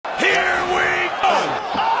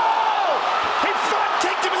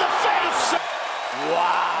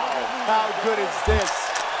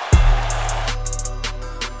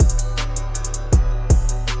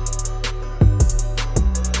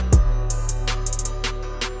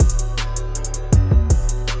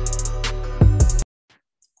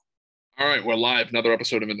right, we're live. Another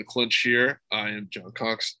episode of In the Clinch here. I am John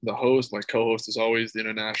Cox, the host. My co-host is always the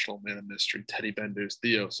international man of mystery, Teddy Benders.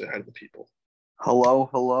 Theo, say hi to the people. Hello,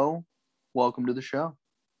 hello. Welcome to the show.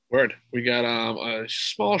 Word. We got a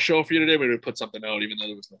small show for you today. We're going to put something out, even though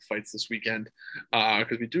there was no fights this weekend,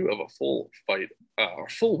 because we do have a full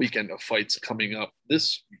weekend of fights coming up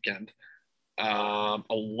this weekend. A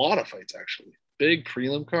lot of fights, actually. Big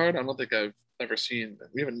prelim card. I don't think I've ever seen.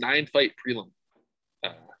 We have a 9-fight prelim.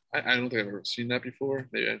 I don't think I've ever seen that before.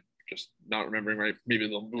 Maybe I'm just not remembering right. Maybe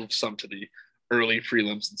they'll move some to the early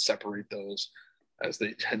prelims and separate those as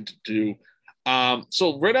they tend to do.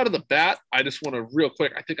 So right out of the bat, I just want to real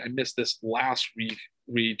quick, I think I missed this last week.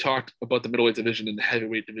 We talked about the middleweight division and the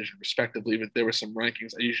heavyweight division respectively, but there were some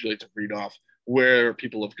rankings. I usually like to read off where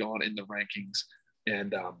people have gone in the rankings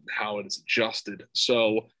and how it is adjusted.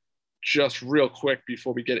 So just real quick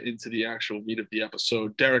before we get into the actual meat of the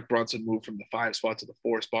episode, Derek Brunson moved from the 5 spot to the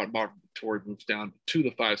 4 spot. Marvin Vettori moves down to the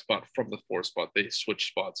 5 spot from the 4 spot. They switch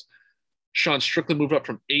spots. Sean Strickland moved up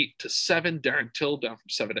from 8 to 7. Darren Till down from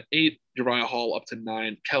 7 to 8. Uriah Hall up to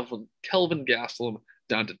 9. Kelvin Gastelum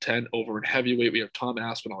down to 10. Over in heavyweight, we have Tom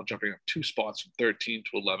Aspinall jumping up 2 spots from 13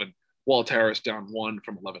 to 11. Walt Harris down 1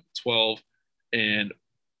 from 11 to 12. And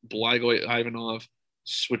Blagoy Ivanov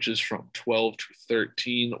switches from 12 to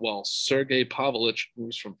 13, while Sergey Pavlich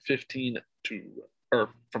moves from 15 to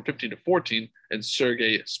 14, and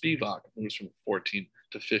Sergey Spivak moves from 14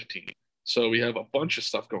 to 15. So we have a bunch of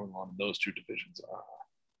stuff going on in those two divisions.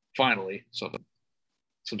 Finally, some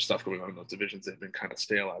stuff going on in those divisions. They've been kind of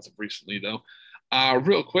stale as of recently, though.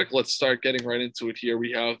 Real quick, let's start getting right into it here.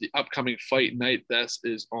 We have the upcoming fight night. This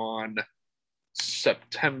is on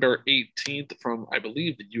September 18th from, I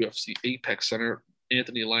believe, the UFC Apex Center.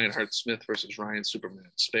 Anthony Lionheart Smith versus Ryan Superman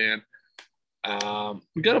Spann.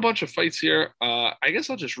 We got a bunch of fights here. I guess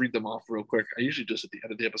I'll just read them off real quick. I usually just at the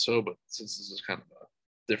end of the episode, but since this is kind of a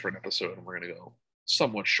different episode and we're going to go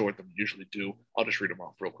somewhat short than we usually do, I'll just read them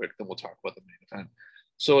off real quick. Then we'll talk about the main event.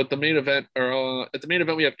 So at the main event,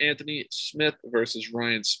 we have Anthony Smith versus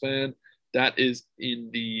Ryan Spann. That is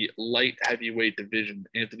in the light heavyweight division.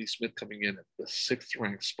 Anthony Smith coming in at the 6th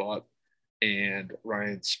ranked spot, and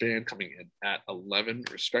Ryan Spann coming in at 11,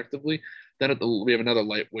 respectively. Then we have another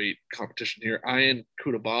lightweight competition here. Ian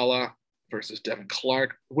Kutabala versus Devin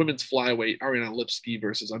Clark. Women's flyweight, Ariana Lipsky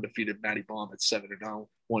versus undefeated Maddie Baum at 7-0,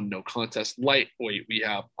 1 no contest. Lightweight, we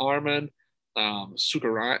have Arman Sarukian,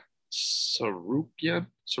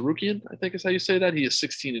 I think is how you say that. He is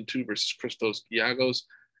 16-2 versus Christos Giagos.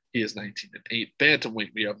 He is 19-8.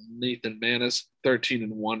 Bantamweight, we have Nathan Manis,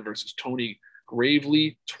 13-1 versus Tony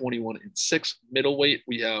Gravely, 21-6. Middleweight,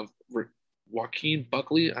 we have Joaquin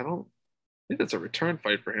Buckley. I think that's a return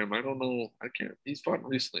fight for him. I don't know. He's fought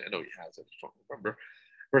recently. I know he has. I just don't remember.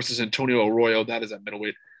 Versus Antonio Arroyo. That is at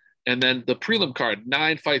middleweight. And then the prelim card,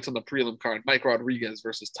 9 fights on the prelim card. Mike Rodriguez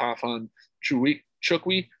versus Tafan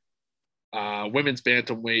Chukwi. Women's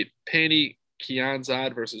bantamweight, Pani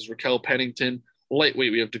Kianzad versus Raquel Pennington.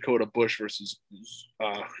 Lightweight, we have Dakota Bush versus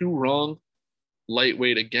Hu Rong.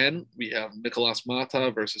 Lightweight again, we have Nicolas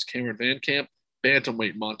Mata versus Cameron Van Camp.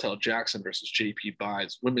 Bantamweight, Montel Jackson versus JP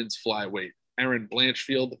Buys. Women's flyweight, Erin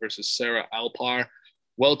Blanchfield versus Sarah Alpar.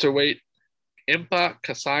 Welterweight, Impa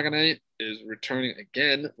Kasagane is returning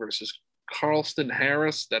again versus Carlston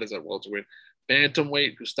Harris. That is at welterweight.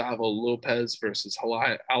 Bantamweight, Gustavo Lopez versus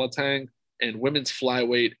Halai Alatang. And women's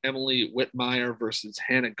flyweight, Emily Whitmire versus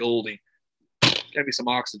Hannah Goldie. Give me some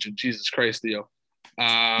oxygen. Jesus Christ, Theo.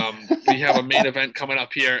 We have a main event coming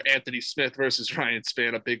up here. Anthony Smith versus Ryan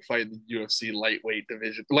Spann, a big fight in the UFC light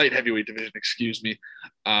heavyweight division, excuse me.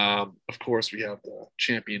 Of course, we have the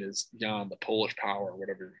champion is Jan, the Polish Power, or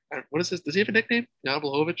whatever. What is this? Does he have a nickname? Jan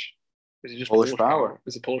Blachowicz? Is he just Polish Power?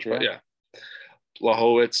 Is it Polish Power? Yeah.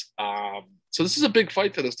 Blachowicz. So this is a big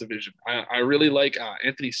fight for this division. I really like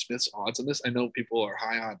Anthony Smith's odds on this. I know people are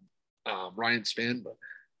high on Ryan Spann, but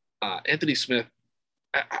Anthony Smith,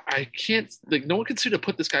 I can't, like, no one can seem to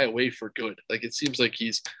put this guy away for good. Like, it seems like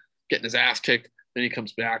he's getting his ass kicked, then he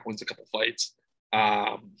comes back, wins a couple fights,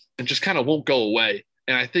 and just kind of won't go away.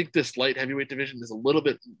 And I think this light heavyweight division is a little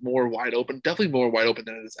bit more wide open, definitely more wide open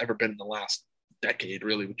than it has ever been in the last decade,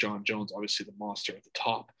 really, with John Jones, obviously the monster at the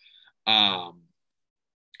top.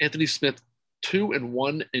 Anthony Smith,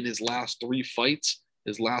 2-1 in his last 3 fights.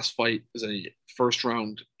 His last fight is a first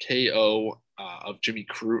round KO of Jimmy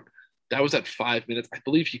Crute. That was at 5 minutes. I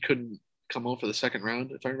believe he couldn't come on for the second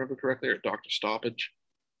round, if I remember correctly, or doctor stoppage.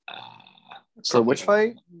 So which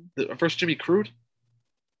fight? The first Jimmy Crute?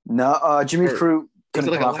 No, Jimmy Crute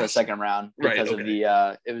couldn't come off for the second round because of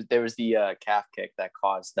the there was the calf kick that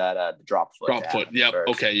caused that the drop foot. Drop foot. Yep. First.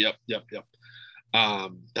 Okay. Yep.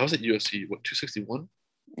 That was at UFC, what, 261?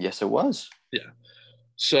 Yes, it was. Yeah.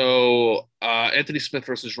 So Anthony Smith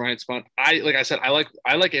versus Ryan Spann. Like I said, I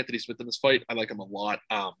like Anthony Smith in this fight. I like him a lot.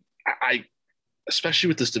 I especially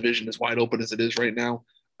with this division as wide open as it is right now.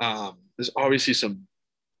 There's obviously some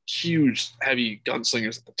huge, heavy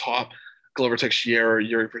gunslingers at the top. Glover Teixeira,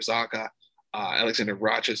 Yuri Prochazka, Alexander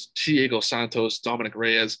Ratchis, Diego Santos, Dominic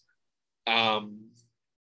Reyes. I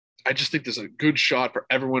just think there's a good shot for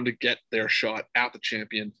everyone to get their shot at the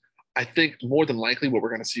champion. I think more than likely what we're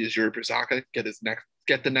going to see is Yuri Prochazka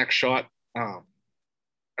get the next shot.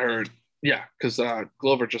 Or yeah, because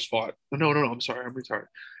Glover just fought. No, I'm sorry, I'm retarded.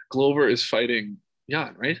 Glover is fighting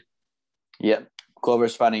Jan, right? Yep.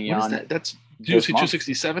 Glover's fighting What is Jan. that? That's UFC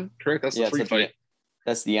 267, correct? That's the free fight.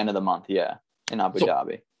 That's the end of the month, yeah, in Abu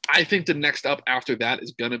Dhabi. I think the next up after that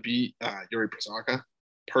is going to be Yuri Prochazka.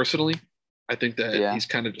 Personally, I think that he's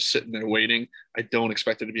kind of just sitting there waiting. I don't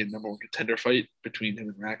expect it to be a number one contender fight between him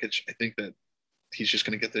and Rakic. I think that he's just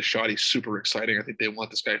going to get this shot. He's super exciting. I think they want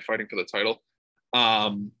this guy fighting for the title.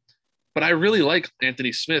 But I really like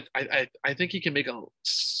Anthony Smith. I think he can make a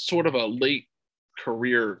sort of a late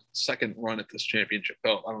career second run at this championship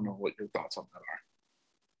belt. I don't know what your thoughts on that are.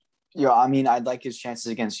 Yeah, I mean, I'd like his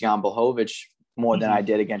chances against Jan Blachowicz more than I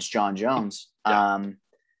did against John Jones.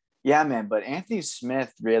 Yeah, man, but Anthony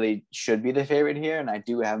Smith really should be the favorite here, and I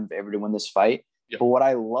do have him favored to win this fight. Yeah. But what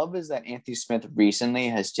I love is that Anthony Smith recently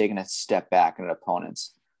has taken a step back in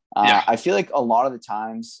opponents. I feel like a lot of the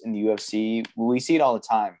times in the UFC, we see it all the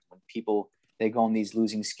time when people, they go on these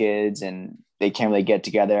losing skids and they can't really get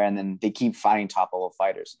together, and then they keep fighting top-level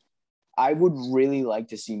fighters. I would really like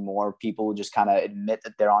to see more people just kind of admit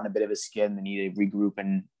that they're on a bit of a skid and they need to regroup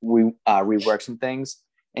and rework some things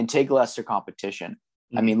and take lesser competition.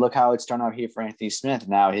 I mean, look how it's turned out here for Anthony Smith.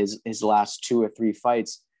 Now his last 2 or 3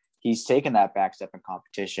 fights, he's taken that back step in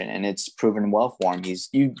competition, and it's proven well for him.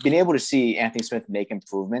 You've been able to see Anthony Smith make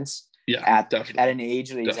improvements at an age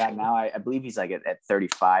that he's at now. I believe he's like at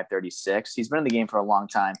 35, 36. He's been in the game for a long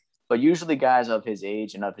time, but usually guys of his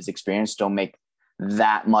age and of his experience don't make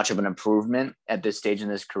that much of an improvement at this stage in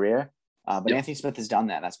his career. But Anthony Smith has done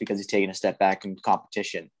that. That's because he's taken a step back in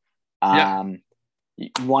competition. You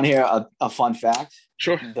want to hear a fun fact?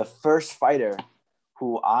 Sure. The first fighter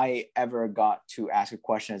who I ever got to ask a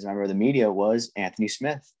question as a member of the media was Anthony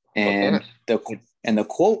Smith. And the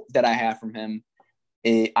quote that I have from him,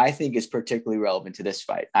 I think is particularly relevant to this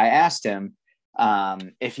fight. I asked him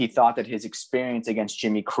if he thought that his experience against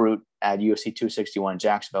Jimmy Crute at UFC 261 in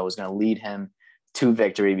Jacksonville was going to lead him to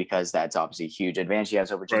victory, because that's obviously a huge advantage he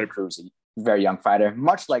has over Jimmy Crute, who's a very young fighter,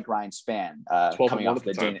 much like Ryan Spann coming off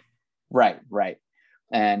the Dana. Right.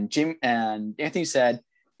 And Anthony said,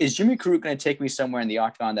 is Jimmy Crute going to take me somewhere in the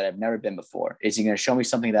octagon that I've never been before? Is he going to show me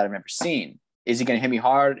something that I've never seen? Is he going to hit me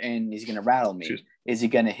hard, and is he going to rattle me? Is he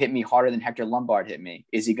going to hit me harder than Hector Lombard hit me?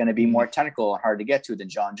 Is he going to be more technical and hard to get to than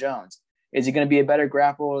John Jones? Is he going to be a better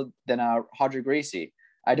grappler than Roger Gracie?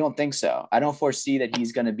 I don't think so. I don't foresee that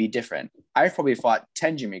he's going to be different. I've probably fought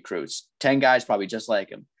 10 Jimmy Crutes, 10 guys probably just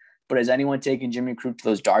like him. But has anyone taken Jimmy Crute to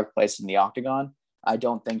those dark places in the octagon? I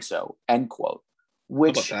don't think so. End quote. How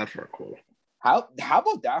about that for a quote? How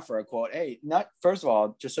about that for a quote? Hey, first of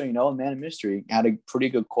all, just so you know, Man of Mystery had a pretty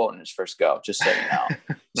good quote in his first go, just so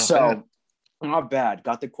you know. Not bad.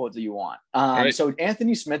 Got the quote that you want. So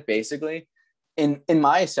Anthony Smith, basically, in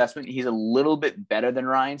my assessment, he's a little bit better than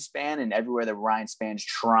Ryan Spann, and everywhere that Ryan Spann's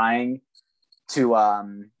trying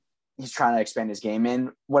to expand his game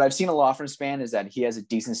in. What I've seen a lot from Spann is that he has a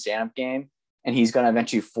decent stand-up game, and he's going to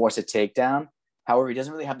eventually force a takedown. However, he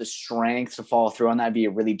doesn't really have the strength to follow through on that, be a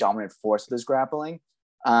really dominant force with his grappling.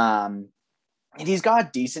 And he's got a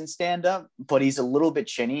decent stand-up, but he's a little bit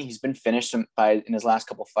chinny. He's been finished in his last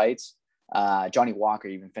couple fights. Johnny Walker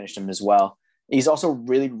even finished him as well. He's also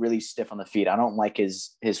really, really stiff on the feet. I don't like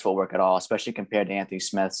his footwork at all, especially compared to Anthony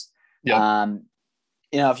Smith's.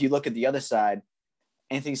 If you look at the other side,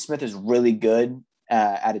 Anthony Smith is really good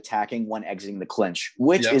at attacking when exiting the clinch,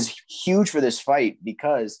 which is huge for this fight,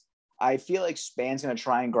 because I feel like Spann's going to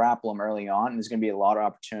try and grapple him early on, and there's going to be a lot of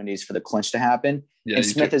opportunities for the clinch to happen. And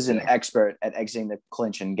Smith is an expert at exiting the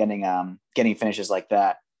clinch and getting finishes like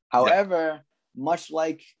that. However, much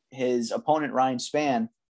like his opponent Ryan Spann,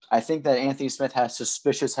 I think that Anthony Smith has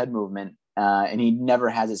suspicious head movement, and he never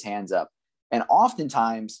has his hands up. And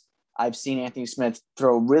oftentimes, I've seen Anthony Smith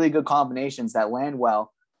throw really good combinations that land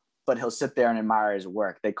well, but he'll sit there and admire his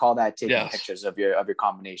work. They call that taking pictures of your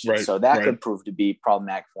combinations. So that could prove to be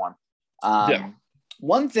problematic for him.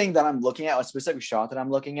 One thing that I'm looking at, a specific shot that I'm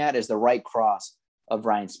looking at, is the right cross of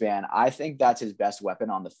Ryan Spann. I think that's his best weapon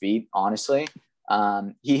on the feet, honestly.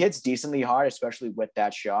 He hits decently hard, especially with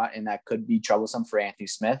that shot, and that could be troublesome for Anthony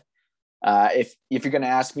Smith. If you're going to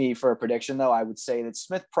ask me for a prediction, though, I would say that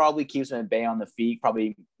Smith probably keeps him at bay on the feet,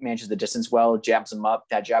 probably manages the distance well, jabs him up.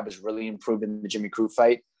 That jab was really improved in the Jimmy Crute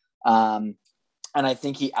fight. And I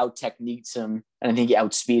think he out-techniques him, and I think he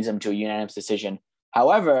outspeeds him to a unanimous decision.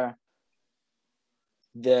 However,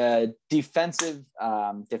 the defensive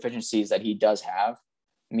deficiencies that he does have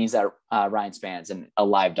means that Ryan Spann's a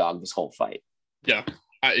live dog this whole fight. Yeah.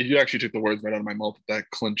 You actually took the words right out of my mouth with that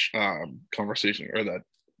clinch conversation, or that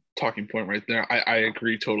talking point right there. I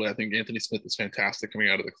agree totally. I think Anthony Smith is fantastic coming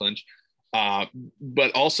out of the clinch.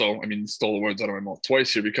 But also, I mean, he stole the words out of my mouth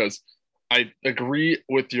twice here, because I agree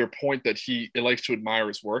with your point that he likes to admire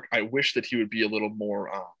his work. I wish that he would be a little more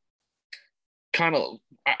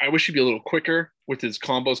I wish he'd be a little quicker with his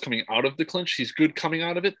combos coming out of the clinch. He's good coming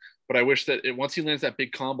out of it, but I wish that once he lands that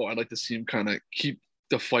big combo, I'd like to see him kind of keep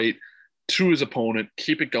the fight to his opponent,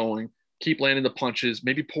 keep it going, keep landing the punches,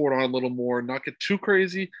 maybe pour it on a little more, not get too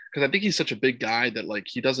crazy, because I think he's such a big guy that like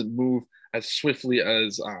he doesn't move as swiftly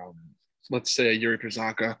as let's say a Yuri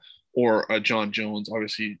Pizaka or a John Jones.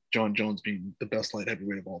 Obviously, John Jones being the best light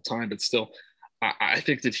heavyweight of all time, but still, I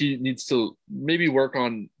think that he needs to maybe work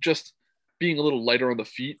on just being a little lighter on the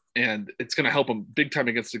feet, and it's going to help him big time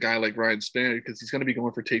against a guy like Ryan Spann, because he's going to be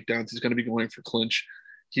going for takedowns, he's going to be going for clinch.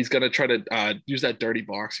 He's going to try to use that dirty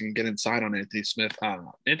boxing and get inside on Anthony Smith.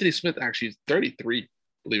 Anthony Smith actually is 33,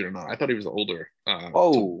 believe it or not. I thought he was older. Kind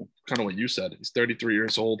of what you said. He's 33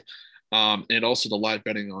 years old. And also the live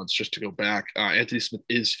betting odds, just to go back, Anthony Smith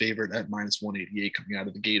is favored at -188 coming out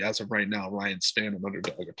of the gate. As of right now, Ryan Spann, an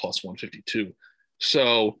underdog, at +152.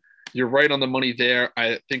 So you're right on the money there.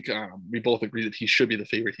 I think we both agree that he should be the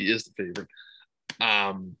favorite. He is the favorite.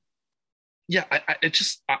 Yeah,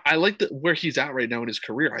 I like where he's at right now in his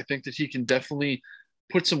career. I think that he can definitely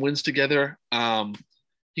put some wins together.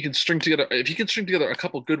 He can string together, if he can string together a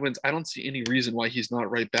couple good wins, I don't see any reason why he's not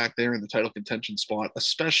right back there in the title contention spot,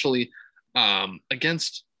 especially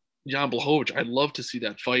against Jan Blachowicz. I'd love to see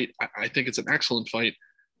that fight. I think it's an excellent fight.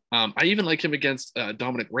 I even like him against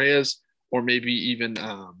Dominic Reyes, or maybe even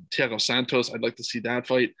Thiago Santos. I'd like to see that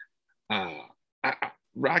fight.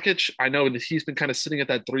 Rakic, I know that he's been kind of sitting at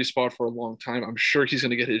that 3 spot for a long time. I'm sure he's going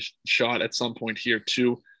to get his shot at some point here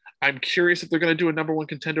too. I'm curious if they're going to do a number 1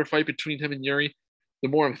 contender fight between him and Yuri. The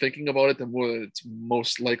more I'm thinking about it, the more it's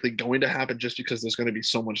most likely going to happen, just because there's going to be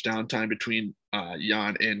so much downtime between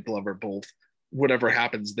Jan and Glover both. Whatever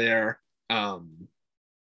happens there,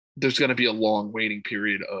 there's going to be a long waiting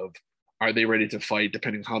period of, are they ready to fight,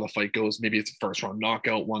 depending on how the fight goes. Maybe it's a first round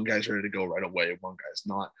knockout. One guy's ready to go right away. One guy's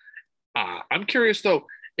not. I'm curious, though,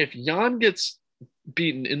 if Jan gets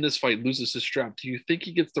beaten in this fight, loses his strap, do you think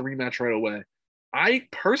he gets the rematch right away? I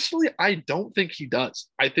don't think he does.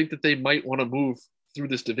 I think that they might want to move through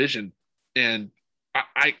this division. And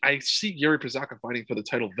I see Yuri Pizaka fighting for the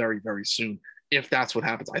title very, very soon, if that's what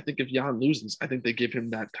happens. I think if Jan loses, I think they give him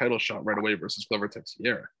that title shot right away versus Glover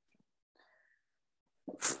Teixeira.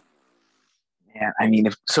 Yeah, I mean,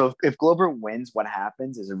 if Glover wins, what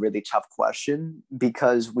happens is a really tough question,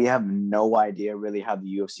 because we have no idea really how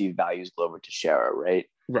the UFC values Glover Teixeira, right?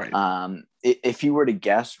 Right. If you were to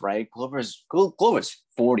guess, right, Glover's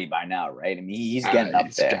 40 by now, right? I mean, he's getting up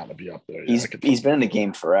there. He's got to be up there. Yeah, he's been in the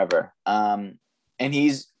game forever. And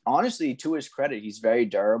he's, honestly, to his credit, he's very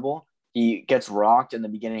durable. He gets rocked in the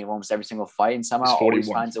beginning of almost every single fight, and somehow always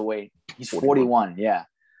finds a way. He's 41, yeah.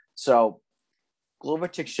 So Glover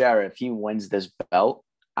Teixeira, if he wins this belt,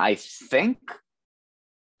 I think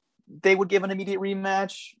they would give an immediate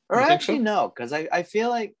rematch. Or actually, so? No, because I feel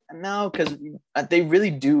like, no, because they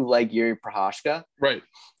really do like Yuri Prochazka. Right.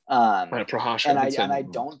 Prochazka. And I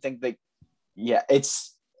don't think they,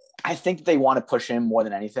 I think they want to push him more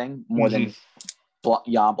than anything, more than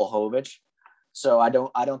Jan Blachowicz. So I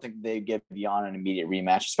don't think they give Jan an immediate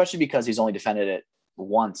rematch, especially because he's only defended it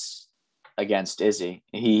once against Izzy.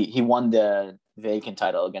 He won the vacant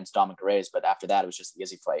title against Dominic Reyes, but after that it was just the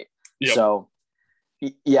Izzy fight. Yep. So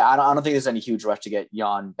yeah, I don't think there's any huge rush to get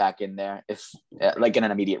Jan back in there, if like in an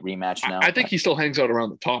immediate rematch. No, I think he still hangs out around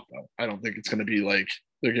the top though. I don't think it's going to be like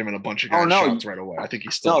they're giving a bunch of guys shots right away. I think he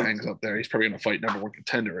still hangs up there. He's probably going to fight number 1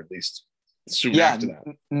 contender at least soon after that.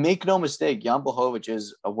 Make no mistake, Jan Blachowicz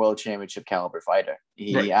is a world championship caliber fighter.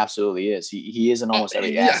 He absolutely is. He is in almost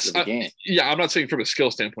every aspect of the game. Yeah, I'm not saying from a skill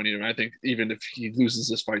standpoint either. I think even if he loses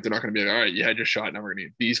this fight, they're not going to be like, all right, you had your shot, now we're going to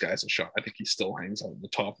give these guys a shot. I think he still hangs out in the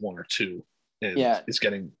top 1 or 2 and is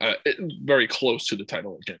getting very close to the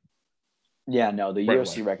title again. Yeah, no, the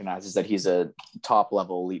UFC recognizes that he's a top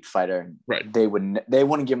level elite fighter. Right. They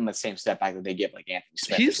wouldn't give him the same step back that they give like Anthony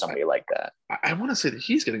Smith or somebody like that. I want to say that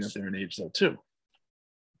he's getting up there in age though too.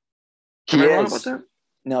 Am I wrong about that?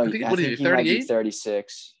 No, I think, what is he, he might be 38?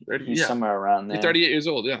 36. 30, He's yeah. somewhere around there. He's 38 years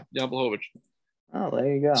old, yeah. Jan Blachowicz. Oh,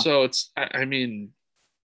 there you go. So it's, I mean,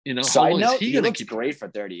 you know, how Side long is note, he he going to looks keep great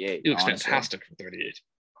fighting? for 38. He looks honestly. fantastic for 38.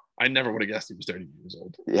 I never would have guessed he was 30 years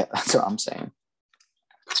old. Yeah, that's what I'm saying.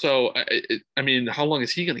 So, I mean, how long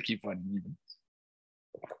is he going to keep fighting even?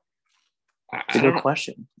 It's a good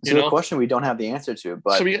question. It's a good question we don't have the answer to.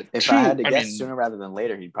 But so if I had to guess, sooner rather than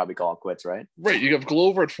later, he'd probably call it quits, right? Right. You have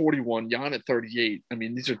Glover at 41, Jan at 38. I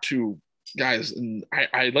mean, these are two guys, and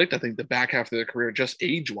I like to think the back half of their career, just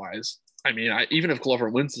age-wise. I mean, even if Glover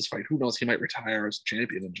wins this fight, who knows? He might retire as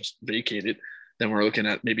champion and just vacate it. Then we're looking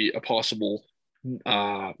at maybe a possible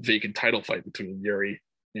vacant title fight between Yuri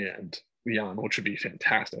and Jan, which would be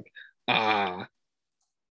fantastic.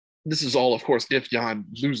 This is all, of course, if Jan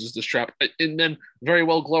loses the strap. And then very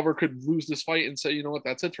well Glover could lose this fight and say, you know what,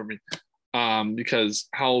 that's it for me. Because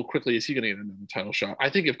how quickly is he going to get another title shot?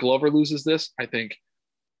 I think if Glover loses this, I think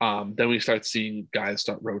then we start seeing guys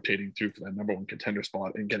start rotating through for that number one contender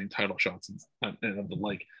spot and getting title shots and of the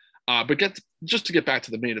like. But just to get back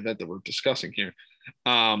to the main event that we're discussing here.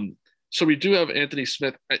 So we do have Anthony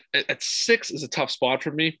Smith at 6 is a tough spot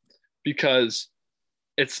for me because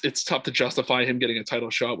it's tough to justify him getting a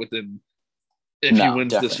title shot within if he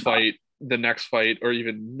wins this fight, the next fight, or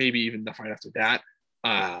maybe even the fight after that.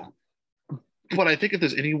 But I think if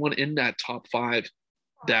there's anyone in that top 5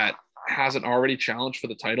 that hasn't already challenged for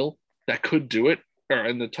the title that could do it, or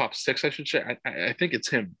in the top 6, I should say, I think it's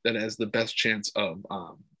him that has the best chance of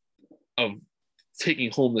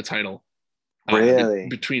taking home the title. Really?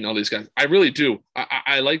 Between all these guys, I really do.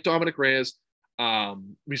 I like Dominic Reyes.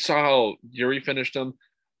 We saw how Yuri finished him.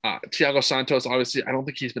 Thiago Santos, obviously, I don't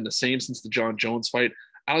think he's been the same since the John Jones fight.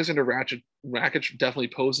 Alexander Rakic definitely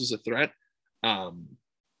poses a threat.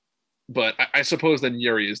 But I suppose then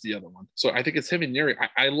Yuri is the other one. So I think it's him and Yuri.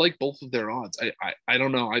 I like both of their odds. I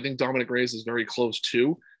don't know. I think Dominic Reyes is very close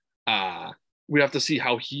too. We have to see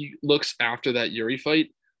how he looks after that Yuri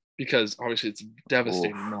fight because obviously it's a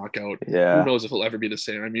devastating knockout. Yeah. Who knows if he'll ever be the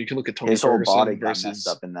same? I mean, you can look at Tony Ferguson versus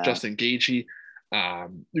Justin Gaethje.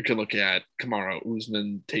 You can look at Kamaru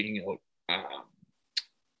Usman taking out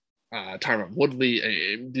Tyron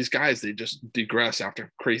Woodley. These guys, they just digress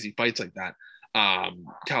after crazy fights like that.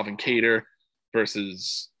 Calvin Kattar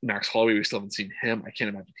versus Max Holloway. We still haven't seen him. I can't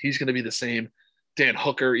imagine he's going to be the same. Dan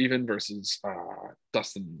Hooker even versus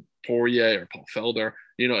Dustin Poirier or Paul Felder.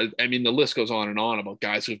 You know, I mean, the list goes on and on about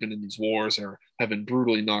guys who've been in these wars or have been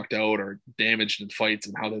brutally knocked out or damaged in fights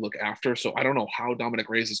and how they look after. So I don't know how Dominic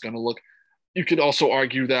Reyes is going to look. You could also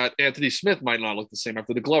argue that Anthony Smith might not look the same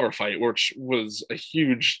after the Glover fight, which was a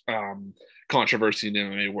huge controversy in the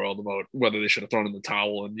MMA world about whether they should have thrown in the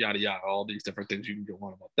towel and yada, yada, all these different things. You can go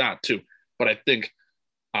on about that too. But I think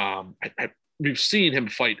we've seen him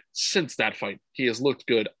fight since that fight. He has looked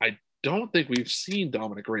good. I don't think we've seen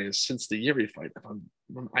Dominic Reyes since the Yuri fight.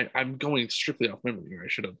 I'm going strictly off memory here. I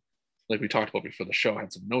should have, like we talked about before the show,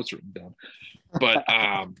 had some notes written down. But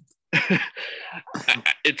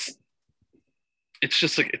it's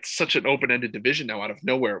just like it's such an open-ended division now out of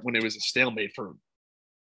nowhere when it was a stalemate for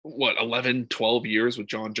 11, 12 years with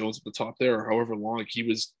John Jones at the top there, or however long he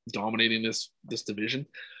was dominating this division.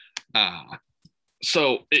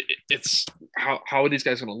 So it's how are these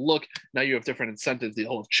guys going to look? Now you have different incentives. They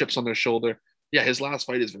all have chips on their shoulder. Yeah, his last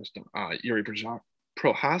fight is versus Yuri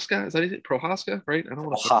Prochazka. Is that it? Prochazka, right? I don't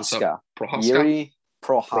want to fuck this up. Prochazka. Yuri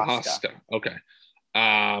Prochazka. Okay.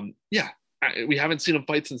 Yeah. We haven't seen him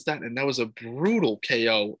fight since that, and that was a brutal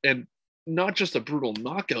KO, and not just a brutal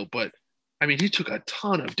knockout, but I mean, he took a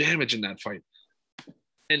ton of damage in that fight,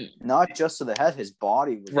 and not just to the head, his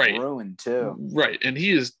body was ruined too. Right, and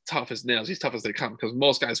he is tough as nails. He's tough as they come because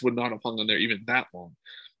most guys would not have hung on there even that long.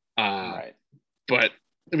 Right, but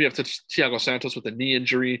we have Thiago Santos with a knee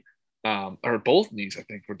injury, or both knees, I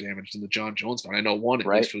think, were damaged in the John Jones fight. I know one at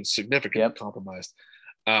least was significantly compromised.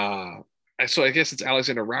 So I guess it's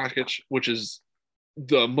Alexander Rakic, which is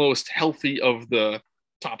the most healthy of the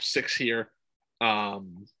top 6 here.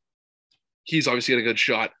 He's obviously got a good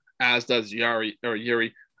shot, as does Yuri.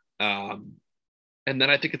 And then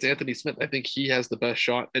I think it's Anthony Smith. I think he has the best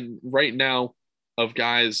shot. And right now, of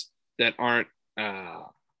guys that aren't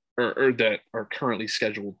or that are currently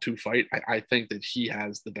scheduled to fight, I think that he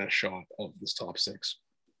has the best shot of this top 6.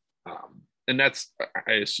 And that's,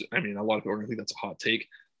 I mean, a lot of people are going to think that's a hot take,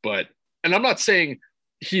 but. And I'm not saying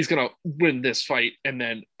he's going to win this fight and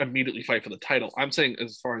then immediately fight for the title. I'm saying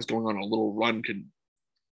as far as going on a little run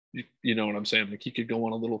you know what I'm saying? Like he could go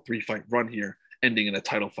on a little 3-fight run here, ending in a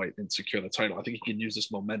title fight and secure the title. I think he can use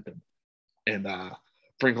this momentum and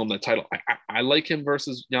bring home that title. I like him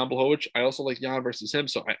versus Jan Blachowicz. I also like Jan versus him.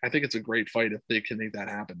 So I think it's a great fight if they can make that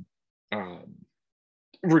happen,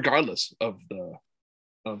 regardless of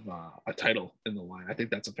a title in the line. I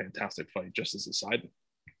think that's a fantastic fight just as a side.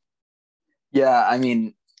 Yeah, I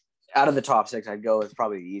mean, out of the top 6, I'd go with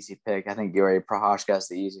probably the easy pick. I think Yuri Prochazka is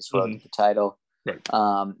the easiest road to the title. Right.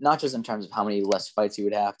 Not just in terms of how many less fights he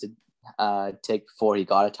would have to take before he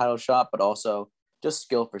got a title shot, but also just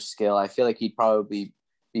skill for skill. I feel like he'd probably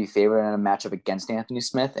be favored in a matchup against Anthony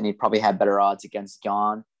Smith, and he'd probably have better odds against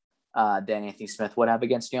Jan than Anthony Smith would have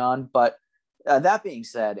against Jan. But that being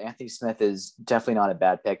said, Anthony Smith is definitely not a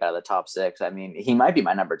bad pick out of the top 6. I mean, he might be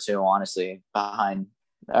my number 2, honestly, behind,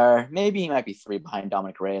 or maybe he might be 3 behind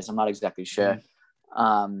Dominic Reyes. I'm not exactly sure.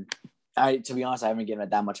 To be honest, I haven't given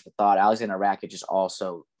it that much of a thought. Alexander Rakic is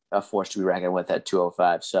also a force to be reckoned with at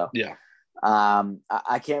 205. So yeah.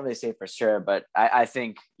 I can't really say for sure, but I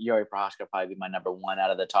think Yuri Prochazka will probably be my number 1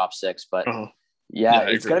 out of the top 6. But yeah,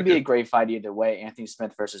 it's going to be a great fight either way. Anthony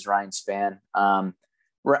Smith versus Ryan Spann.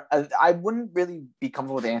 I wouldn't really be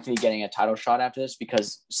comfortable with Anthony getting a title shot after this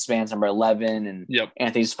because Spann's number 11 and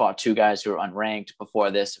Anthony's fought 2 guys who were unranked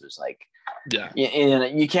before this. It was like,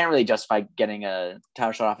 you can't really justify getting a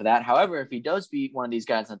title shot off of that. However, if he does beat one of these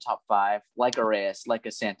guys in the top 5, like a Reyes, like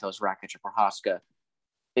a Santos, Rakic, or Prochazka,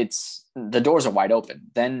 the doors are wide open.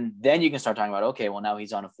 Then you can start talking about, okay, well, now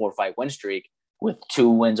he's on a 4-fight win streak with 2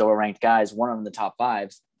 wins over ranked guys, one of them in the top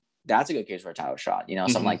 5. That's a good case for a title shot,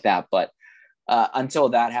 something like that. But until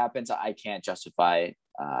that happens, I can't justify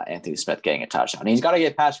Anthony Smith getting a title shot. And he's got to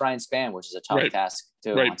get past Ryan Spann, which is a tough task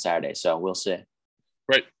to on Saturday. So we'll see.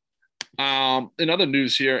 Right. In other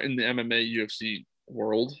news here in the MMA UFC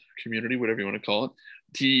world community, whatever you want to call it,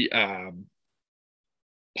 the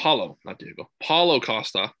Paulo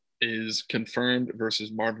Costa is confirmed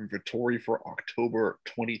versus Marvin Vettori for October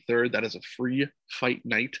 23rd. That is a free fight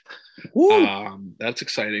night. That's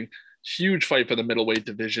exciting. Huge fight for the middleweight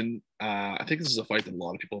division. I think this is a fight that a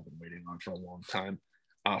lot of people have been waiting on for a long time.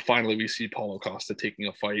 Finally, we see Paulo Costa taking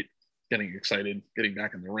a fight, getting excited, getting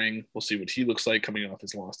back in the ring. We'll see what he looks like coming off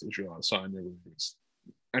his loss to Israel Adesanya.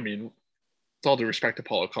 I mean, with all due respect to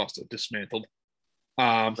Paulo Costa, dismantled.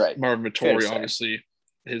 Marvin Vettori, obviously,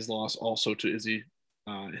 his loss also to Izzy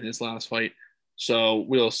in his last fight. So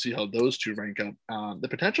we'll see how those 2 rank up. The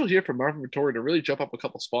potential here for Marvin Vettori to really jump up a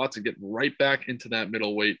couple spots and get right back into that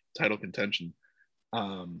middleweight title contention.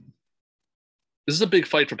 This is a big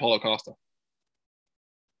fight for Paulo Costa.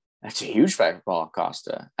 That's a huge fight for Paulo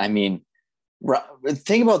Costa. I mean,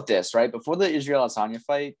 think about this, right? Before the Israel Adesanya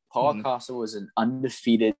fight, Paulo Costa was an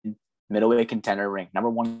undefeated middleweight contender, ranked number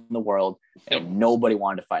 1 in the world, and nobody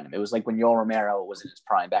wanted to fight him. It was like when Yoel Romero was in his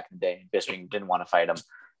prime back in the day, and Bisping didn't want to fight him.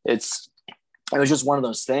 It was just one of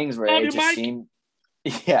those things where it just seemed,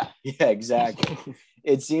 exactly.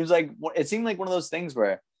 It seemed like one of those things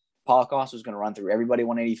where Paulo Costa was going to run through everybody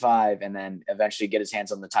 185 and then eventually get his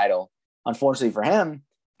hands on the title. Unfortunately for him,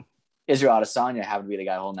 Israel Adesanya happened to be the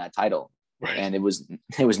guy holding that title, and it was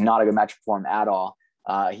not a good match for him at all.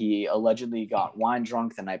 He allegedly got wine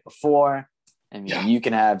drunk the night before. I mean, you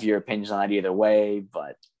can have your opinions on that either way,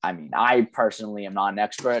 but I mean, I personally am not an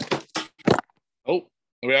expert. Oh,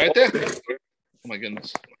 are we right there? Oh my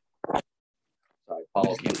goodness. Sorry,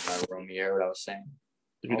 Paul's in my room here. What I was saying.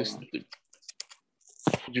 Did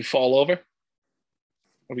you fall over?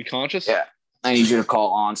 Are we conscious? Yeah. I need you to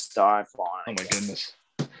call OnStar. Oh my goodness.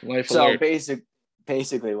 Life so alert.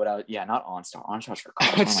 Basically what I was, not OnStar. OnStar's for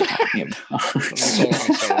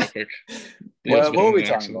What were we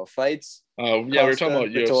talking about? Fights? We were talking about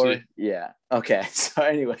UFC. Yeah. Okay. So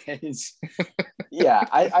anyways,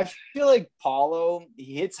 I feel like Paulo,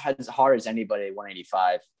 he hits as hard as anybody at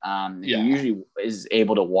 185. He usually is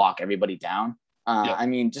able to walk everybody down. I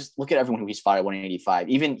mean, just look at everyone who he's fought at 185.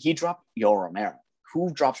 Even he dropped Yoel Romero.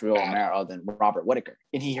 Who drops Yoel Romero other than Robert Whittaker?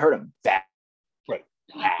 And he hurt him bad.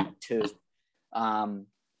 Bad too.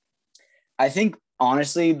 I think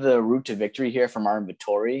honestly, the route to victory here for Marvin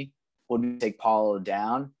Vettori would be to take Paulo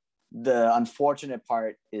down. The unfortunate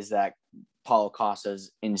part is that Paulo Costa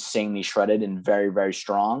is insanely shredded and very, very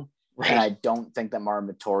strong. And I don't think that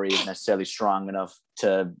Marvin Vettori is necessarily strong enough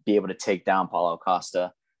to be able to take down Paulo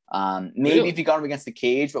Costa. Maybe if he got him against the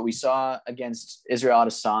cage, but we saw against Israel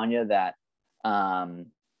Adesanya that,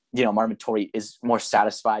 Marvin Vettori is more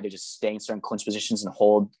satisfied to just stay in certain clinch positions and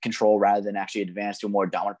hold control rather than actually advance to a more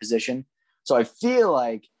dominant position. So I feel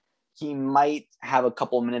like he might have a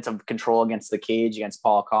couple of minutes of control against the cage against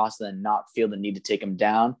Paulo Costa and not feel the need to take him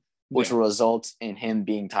down, which will result in him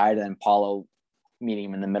being tired and Paulo meeting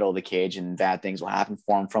him in the middle of the cage, and bad things will happen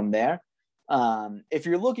for him from there. If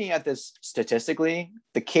you're looking at this statistically,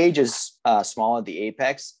 the cage is small at the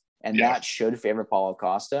apex, and that should favor Paulo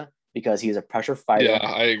Costa because he's a pressure fighter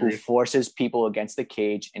who forces people against the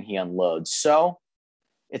cage and he unloads. So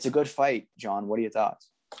it's a good fight, John. What are your thoughts?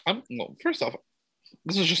 Well, first off,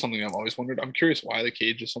 this is just something I've always wondered. I'm curious why the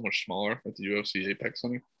cage is so much smaller at the UFC Apex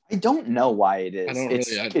Center. I don't know why it is.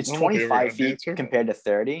 It's 25 feet compared to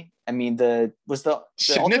 30. I mean, the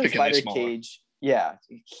Ultimate Fighter smaller cage. Yeah,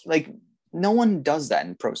 like no one does that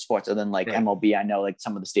in pro sports other than like MLB. I know like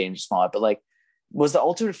some of the stadiums are smaller, but like was the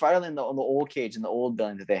Ultimate Fighter in the old cage in the old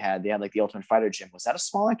building that they had like the Ultimate Fighter gym? Was that a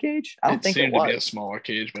smaller cage? I don't think it was. It seemed to be a smaller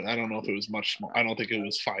cage, but I don't know if it was much smaller. I don't think it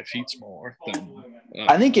was 5 feet smaller than.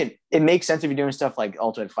 I think it makes sense if you're doing stuff like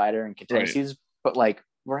Ultimate Fighter and contingencies, but like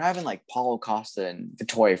we're having like Paulo Costa and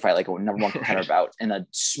Vittoria fight like a number one contender bout in a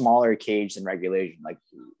smaller cage than regulation. Like,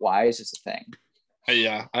 why is this a thing?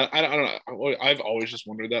 Yeah, I don't know. I've always just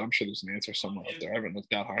wondered that. I'm sure there's an answer somewhere out there. I haven't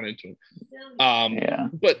looked that hard into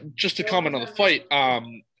it. But just to comment on the fight,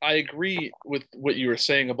 I agree with what you were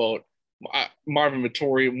saying about Marvin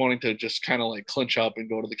Vettori wanting to just kind of like clinch up and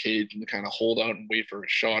go to the cage and kind of hold out and wait for a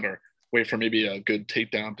shot or wait for maybe a good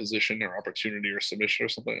takedown position or opportunity or submission or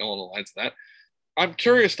something along the lines of that. I'm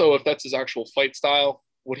curious, though, if that's his actual fight style,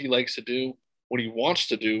 what he likes to do, what he wants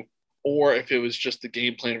to do, or if it was just the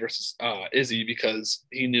game plan versus Izzy because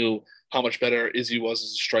he knew how much better Izzy was as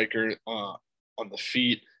a striker on the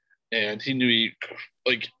feet. And he knew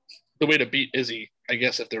the way to beat Izzy, I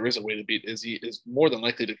guess if there is a way to beat Izzy, is more than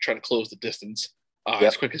likely to try to close the distance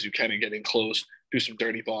as quick as you can and get in close, do some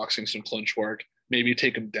dirty boxing, some clinch work, maybe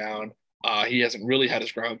take him down. He hasn't really had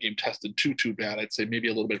his ground game tested too bad. I'd say maybe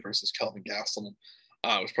a little bit versus Kelvin Gastelum.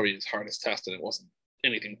 It was probably his hardest test, and it wasn't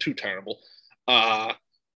anything too terrible.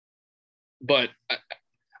 But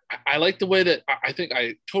I like the way that I think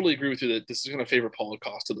I totally agree with you that this is going to favor Paulo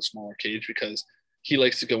Costa, the smaller cage, because he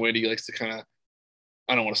likes to go in. He likes to kind of,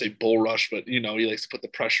 I don't want to say bull rush, but, he likes to put the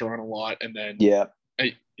pressure on a lot. And then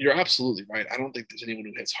you're absolutely right. I don't think there's anyone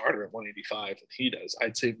who hits harder at 185 than he does.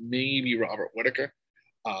 I'd say maybe Robert Whittaker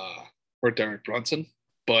or Derek Brunson.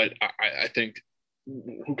 But I think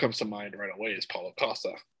who comes to mind right away is Paulo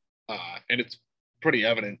Costa. And it's pretty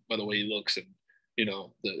evident by the way he looks and,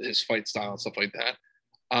 his fight style and stuff like that.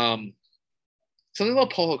 Something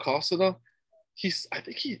about Paulo Costa though, I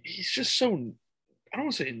think he's just so, I don't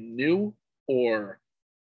want to say new or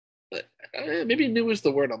maybe new is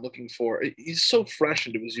the word I'm looking for. He's so fresh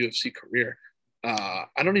into his UFC career. I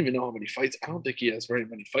don't even know how many fights. I don't think he has very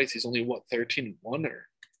many fights. He's only 13-1 or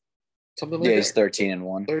something like that. Yeah, he's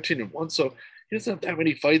 13-1. 13-1. So he doesn't have that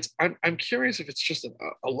many fights. I'm curious if it's just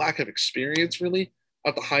a lack of experience really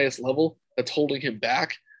at the highest level that's holding him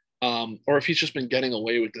back. Or if he's just been getting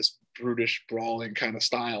away with this brutish brawling kind of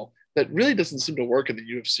style that really doesn't seem to work in the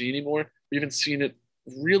UFC anymore. We haven't seen it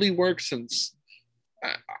really work since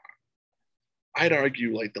I'd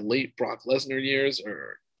argue like the late Brock Lesnar years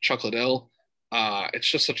or Chuck Liddell. It's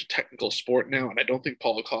just such a technical sport now, and I don't think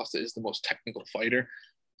Paulo Costa is the most technical fighter.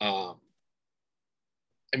 I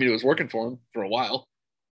mean, it was working for him for a while,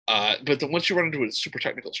 but then once you run into a super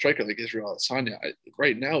technical striker like Israel Adesanya,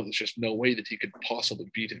 right now there's just no way that he could possibly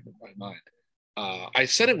beat him in my mind. I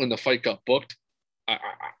said it when the fight got booked.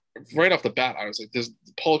 Right off the bat, I was like,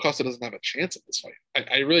 Paulo Costa doesn't have a chance at this fight.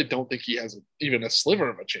 I really don't think he has even a sliver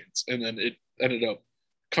of a chance. And then it ended up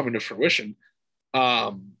coming to fruition.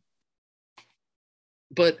 But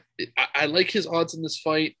I like his odds in this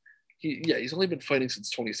fight. He's only been fighting since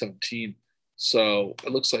 2017. So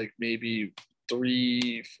it looks like maybe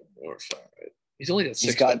 3, 4, 5. He's only got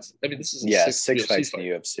 6 fights. I mean, this is a 6 fights in the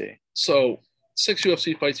UFC. So 6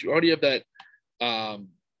 UFC fights. You already have that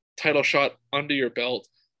title shot under your belt.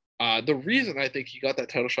 The reason I think he got that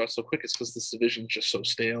title shot so quick is because this division is just so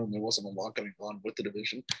stale and there wasn't a lot going on with the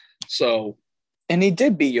division. So, and he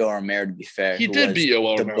did beat Yoel Romero, to be fair. He did beat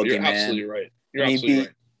Yoel Romero. You're absolutely right.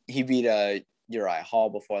 He beat Uriah Hall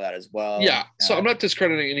before that as well. Yeah. So I'm not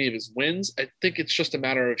discrediting any of his wins. I think it's just a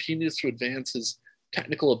matter of he needs to advance his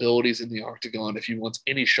technical abilities in the octagon if he wants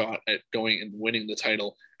any shot at going and winning the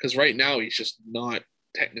title. Because right now he's just not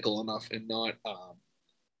technical enough and not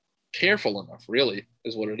careful enough, really,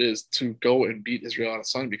 is what it is, to go and beat Israel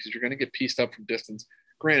Adesanya because you're going to get pieced up from distance.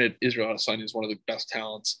 Granted, Israel Adesanya is one of the best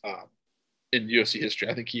talents in UFC history.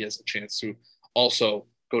 I think he has a chance to also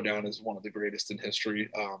go down as one of the greatest in history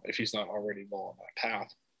if he's not already well on that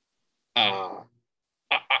path.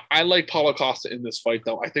 I like Paulo Costa in this fight,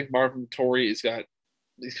 though. I think Marvin Vettori he's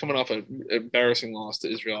coming off an embarrassing loss to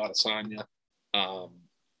Israel Adesanya.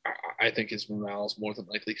 I think his morale is more than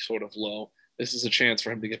likely sort of low. This is a chance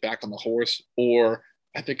for him to get back on the horse, or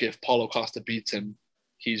I think if Paulo Costa beats him,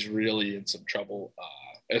 he's really in some trouble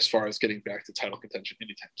as far as getting back to title contention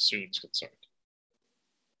anytime soon is concerned.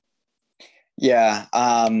 Yeah.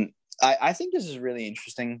 I think this is really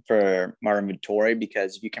interesting for Marvin Vettori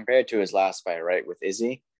because if you compare it to his last fight, right, with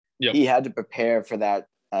Izzy, he had to prepare for that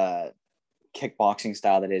kickboxing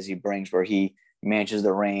style that Izzy brings, where he manages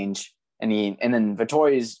the range. And then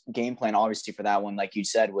Vettori's game plan, obviously, for that one, like you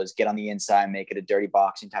said, was get on the inside, make it a dirty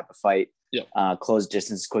boxing type of fight, close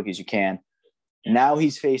distance as quick as you can. Now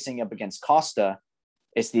he's facing up against Costa.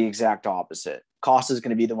 It's the exact opposite. Costa is going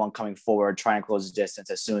to be the one coming forward, trying to close the distance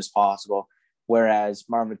as soon as possible. Whereas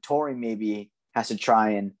Marvin Vettori maybe has to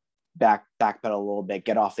try and backpedal a little bit,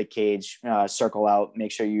 get off the cage, circle out,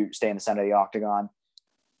 make sure you stay in the center of the octagon.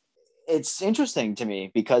 It's interesting to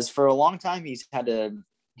me because for a long time he's had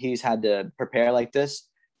to prepare like this.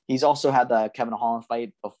 He's also had the Kevin Holland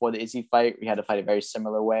fight before the Izzy fight. We had to fight a very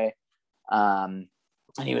similar way. And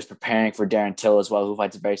he was preparing for Darren Till as well, who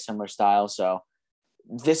fights a very similar style. So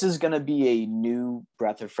this is going to be a new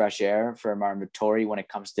breath of fresh air for Marvin Vettori when it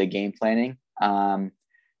comes to game planning.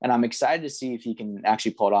 And I'm excited to see if he can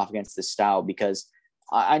actually pull it off against this style, because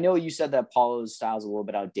I know you said that Paulo's style is a little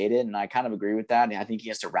bit outdated, and I kind of agree with that. And I think he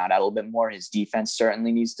has to round out a little bit more. His defense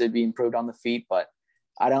certainly needs to be improved on the feet, but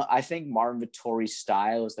I think Marvin Vettori's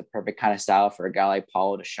style is the perfect kind of style for a guy like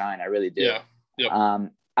Paulo to shine. I really do. Yeah.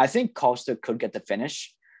 Yep. I think Costa could get the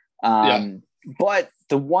finish. But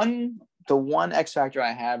the one X factor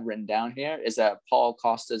I had written down here is that Paulo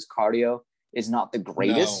Costa's cardio is not the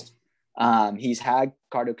greatest. No. He's had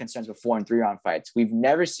cardio concerns before in 3-round fights. We've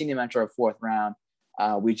never seen him enter a 4th round.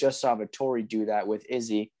 We just saw Vettori do that with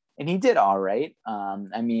Izzy, and he did all right.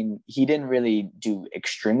 I mean, he didn't really do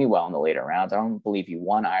extremely well in the later rounds. I don't believe he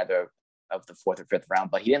won either of the 4th or 5th round,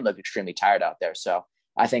 but he didn't look extremely tired out there. So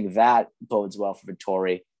I think that bodes well for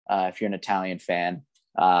Vettori. If you're an Italian fan,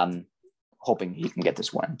 hoping he can get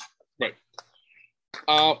this win. Right.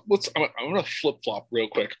 I'm going to flip flop real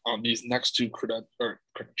quick on these next two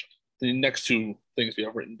the next two things we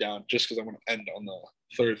have written down, just because I want to end on the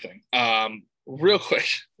third thing. Real quick,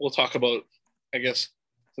 we'll talk about, I guess,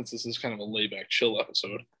 since this is kind of a layback chill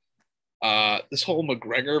episode, this whole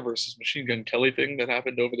McGregor versus Machine Gun Kelly thing that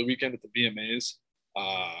happened over the weekend at the VMAs.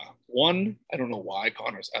 One, I don't know why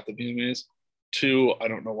Conor's at the VMAs. Two, I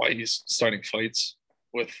don't know why he's starting fights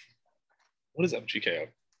with, what is MGK?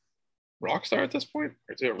 Rockstar at this point?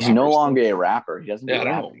 Or is he's no longer a rapper. He doesn't do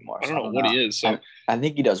rap anymore. I don't know what he is. So I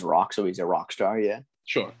think he does rock, so he's a rock star. Yeah.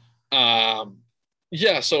 Sure.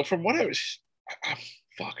 Yeah. So from what I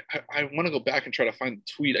want to go back and try to find the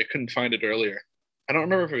tweet. I couldn't find it earlier. I don't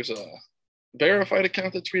remember if it was a verified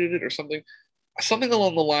account that tweeted it or something. Something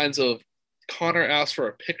along the lines of Conor asked for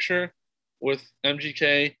a picture with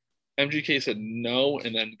MGK. MGK said no,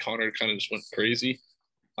 and then Conor kind of just went crazy.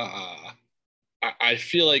 I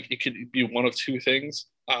feel like it could be one of two things.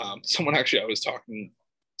 Someone actually I was talking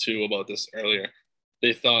to about this earlier,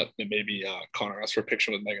 they thought that maybe Conor asked for a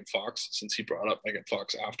picture with Meghan Fox, since he brought up Meghan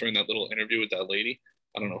Fox after in that little interview with that lady.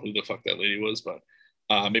 I don't know who the fuck that lady was, but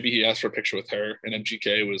maybe he asked for a picture with her, and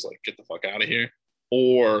MGK was like, get the fuck out of here.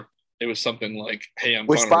 Or it was something like, hey, I'm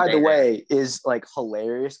Which, Conor by McGregor. the way, is like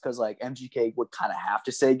hilarious, because like MGK would kind of have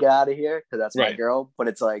to say get out of here because that's my girl, but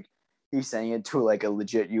it's like he's saying it to like a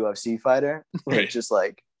legit UFC fighter. Right. It's just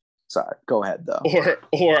like, sorry, go ahead though.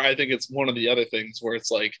 Or I think it's one of the other things where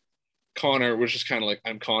it's like Conor was just kind of like,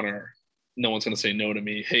 I'm Conor. No one's going to say no to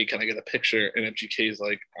me. Hey, can I get a picture? And MGK is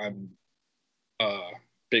like, I'm a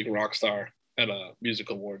big rock star at a music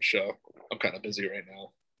award show. I'm kind of busy right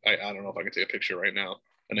now. I don't know if I can take a picture right now.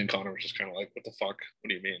 And then Conor was just kind of like, what the fuck? What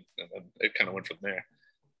do you mean? And then it kind of went from there.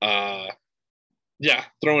 Yeah,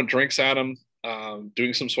 throwing drinks at him,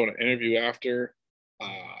 doing some sort of interview after.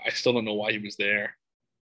 I still don't know why he was there.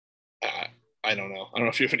 I don't know. I don't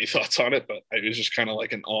know if you have any thoughts on it, but it was just kind of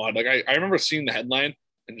like an odd. Like I remember seeing the headline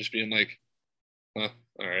and just being like, all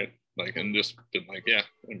right. Like, and just been like, yeah,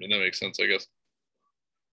 I mean, that makes sense, I guess.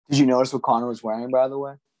 Did you notice what Conor was wearing, by the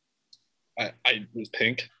way? I was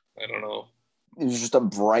pink. I don't know. It was just a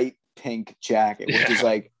bright pink jacket, which is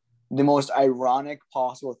like the most ironic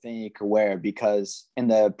possible thing you could wear, because in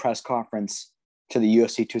the press conference to the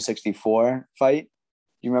UFC 264 fight,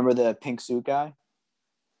 you remember the pink suit guy?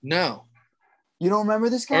 No. You don't remember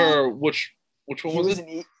this guy? Or which one was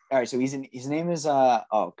it? All right, so his name is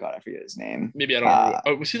oh god, I forget his name. Maybe I don't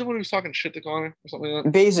remember. Was he the one who was talking shit to Conor or something like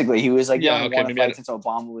that? Basically, he was like, yeah, okay, won a fight since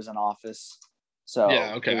Obama was in office. So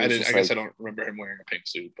yeah, okay. I guess I don't remember him wearing a pink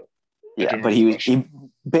suit, but yeah, but he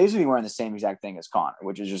basically wearing the same exact thing as Conor,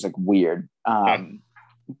 which is just like weird. But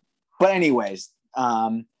anyways,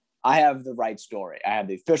 I have the right story. I have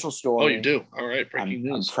the official story. Oh, you do? All right. Breaking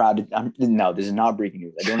news. I'm proud to. No, this is not breaking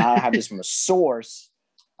news. I do not have this from a source.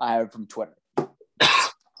 I have it from Twitter.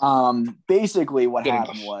 Basically, what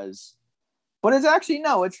happened was, but it's actually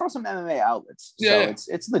no. It's from some MMA outlets, so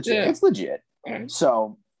it's legit. Yeah. It's legit. Right.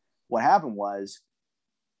 So, what happened was,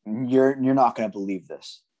 you're not going to believe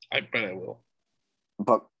this. I bet I will.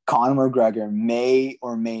 But Conor McGregor may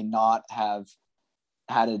or may not have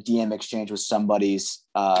had a DM exchange with somebody's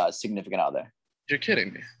significant other. You're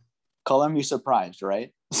kidding me. Color me surprised,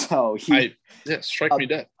 right? So strike me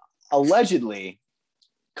dead. Allegedly,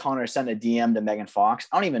 Conor sent a DM to Meghan Fox.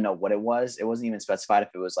 I don't even know what it was. It wasn't even specified if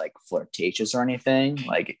it was like flirtatious or anything.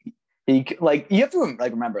 Like you have to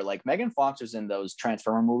like remember, like Meghan Fox was in those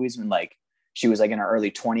Transformer movies when like she was like in her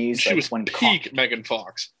early 20s. She was when peak Meghan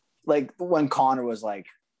Fox. Like when Conor was like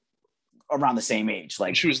around the same age.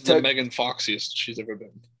 Like she was the Meghan Foxiest she's ever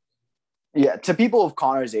been. Yeah, to people of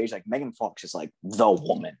Conor's age, like Meghan Fox is like the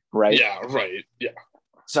woman, right? Yeah, right. Yeah.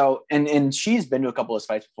 So, and she's been to a couple of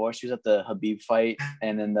fights before. She was at the Khabib fight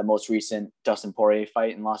and then the most recent Dustin Poirier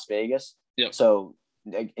fight in Las Vegas. Yeah. So,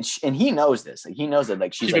 and he knows this. Like, he knows that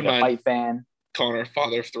like she's like a fight fan. Conor,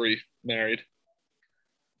 father of 3, married.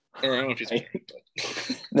 Or I don't know if he's married.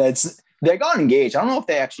 But... they got engaged. I don't know if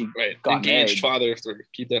they actually got engaged. Married. Father of 3.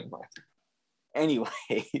 Keep that in mind.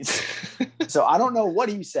 Anyways, so I don't know what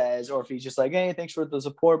he says or if he's just like, hey, thanks for the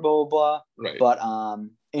support, blah, blah, blah. Right. But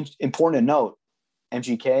important to note,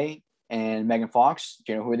 MGK and Meghan Fox,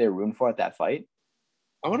 do you know who they were rooting for at that fight?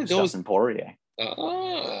 I want to go Dustin Poirier.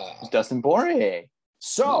 It's Dustin Poirier.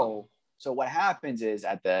 So what happens is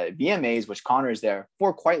at the VMAs, which Conor is there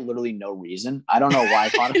for quite literally no reason. I don't know why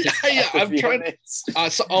Conor is there. I'm trying to.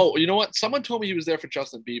 You know what? Someone told me he was there for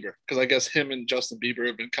Justin Bieber because I guess him and Justin Bieber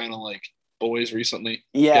have been kind of like boys recently.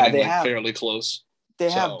 Yeah, they have fairly close. They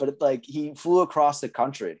have, but like he flew across the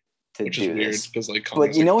country to which do is weird this. because like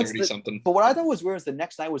Conor's like 30 something. But what I thought was weird was the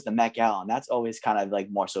next night was the Met Gala, and that's always kind of like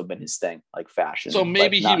more so been his thing, like fashion. So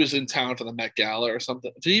maybe he was in town for the Met Gala or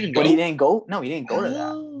something. Did he even go? But he didn't go. No, he didn't go to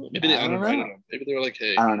that. Maybe I don't know. Maybe they were like,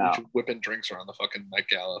 hey, I don't know. You should whipping drinks around the fucking Met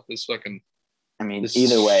Gala. This fucking. I mean,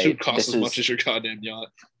 either way, should cost as much as your goddamn yacht.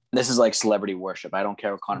 This is like celebrity worship. I don't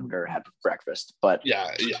care what Conor McGregor had for breakfast, but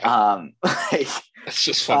it's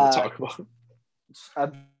just fun to talk about.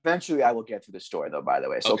 Eventually, I will get to the story, though. By the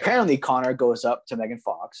way, so apparently Conor goes up to Meghan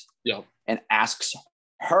Fox, and asks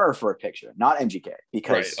her for a picture, not MGK,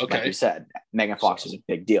 because like you said, Meghan Fox is a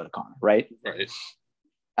big deal to Conor, right? Right.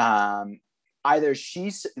 Either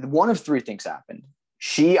one of 3 things happened.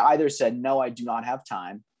 She either said no, I do not have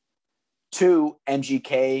time. 2,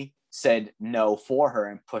 MGK said no for her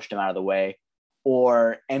and pushed him out of the way,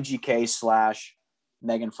 or MGK /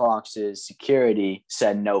 Meghan Fox's security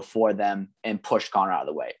said no for them and pushed Conor out of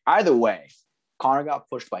the way. Either way, Conor got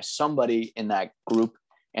pushed by somebody in that group,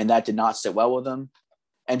 and that did not sit well with him.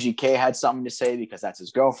 MGK had something to say because that's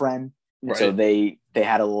his girlfriend. Right. So they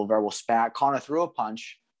had a little verbal spat. Conor threw a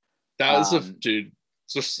punch. That was dude.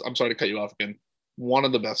 Just I'm sorry to cut you off again. One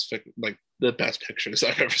of the best, the best pictures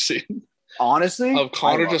I've ever seen. Honestly, of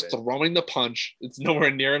Conor just throwing the punch. It's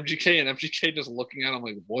nowhere near MGK, and MGK just looking at him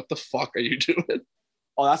like, "What the fuck are you doing?"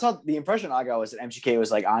 Oh, that's not the impression I got. Was that MGK was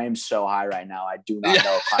like, "I am so high right now. I do not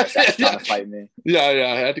know if Conor's actually trying to fight me."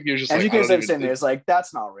 Yeah. I think he was just MGK like, said same thing. It's like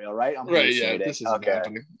that's not real, right? I'm right. Yeah, this is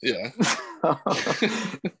happening. Yeah.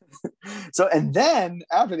 So, and then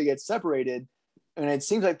after they get separated, and it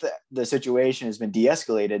seems like the situation has been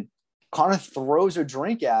de-escalated, Conor throws a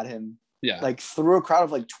drink at him. Yeah. Like through a crowd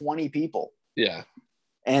of like 20 people. Yeah.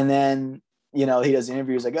 And then, he does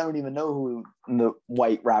interviews like, I don't even know who the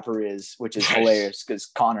white rapper is, which is hilarious because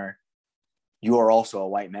Conor, you are also a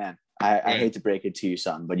white man. I hate to break it to you,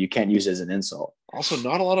 son, but you can't use it as an insult. Also,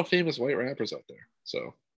 not a lot of famous white rappers out there.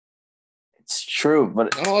 So it's true,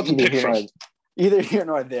 but not a lot to pick from. Either here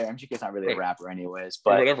nor there. MGK's not really a rapper anyways,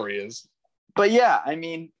 but or whatever he is. But yeah, I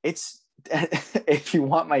mean, it's if you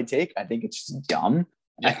want my take, I think it's just dumb.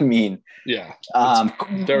 Yeah. I mean,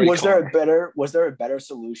 was there a better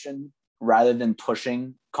solution rather than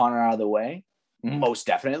pushing Conor out of the way? Most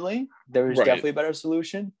definitely. There was definitely a better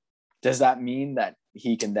solution. Does that mean that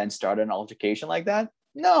he can then start an altercation like that?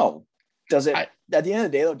 No. Does it at the end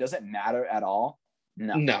of the day though, does it matter at all?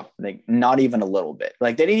 No. Like not even a little bit.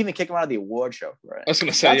 Like they didn't even kick him out of the award show for it. I was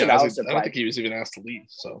gonna say, I don't think he was even asked to leave.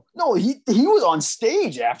 So no, he was on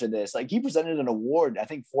stage after this. Like he presented an award, I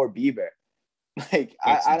think, for Bieber. Like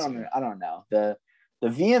I don't know. The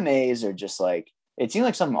VMAs are just like, it seems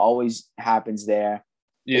like something always happens there.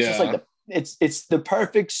 Yeah. It's just like it's the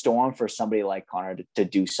perfect storm for somebody like Conor to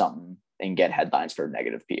do something and get headlines for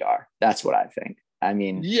negative PR. That's what I think. I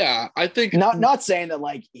mean, yeah, I think not saying that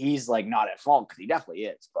like he's like not at fault, because he definitely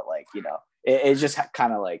is, but like, it's just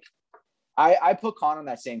kind of like I put Conor in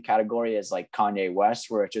that same category as like Kanye West,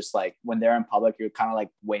 where it's just like when they're in public, you're kind of like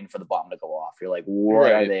waiting for the bomb to go off. You're like,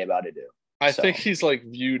 what are they about to do? I think he's like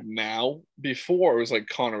viewed now. Before it was like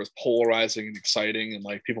Conor was polarizing and exciting and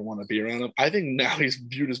like people want to be around him. I think now he's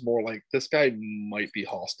viewed as more like this guy might be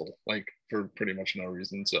hostile, like for pretty much no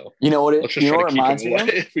reason. So let's just try to keep him away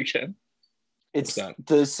if we can. It's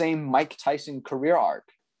the same Mike Tyson career arc.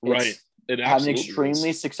 Right. It have an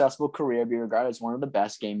extremely successful career, be regarded as one of the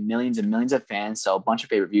best, gain millions and millions of fans, sell a bunch of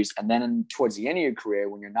pay-per-views, and then towards the end of your career,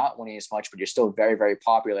 when you're not winning as much, but you're still very, very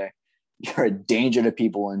popular, you're a danger to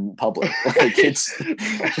people in public. Like it's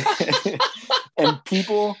and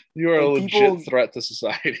people, you're a legit threat to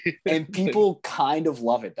society. And people kind of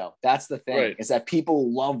love it though. That's the thing, is that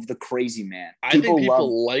people love the crazy man. I think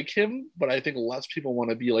people like him, but I think less people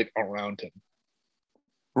want to be like around him.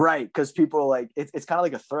 Right, because people like it's kind of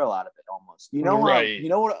like a thrill out of it almost.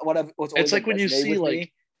 What's it's like when you see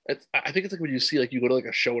like I think it's like when you see like you go to like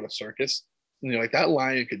a show at a circus and you're like, that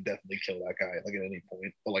lion could definitely kill that guy like at any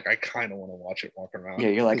point, but like I kind of want to watch it walk around. Yeah,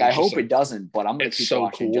 you're like, I hope it doesn't, but I'm gonna keep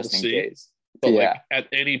watching just in case. But like at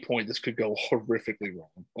any point this could go horrifically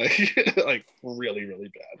wrong, like really, really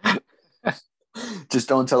bad. Just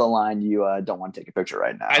don't tell the lion you don't want to take a picture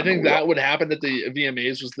right now. I think that would happen at the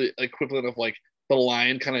VMAs was the equivalent of like the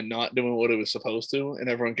lion kind of not doing what it was supposed to, and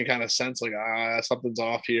everyone can kind of sense like something's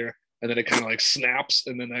off here, and then it kind of like snaps,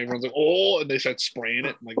 and then everyone's like, oh, and they start spraying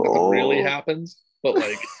it, and like nothing really happens, but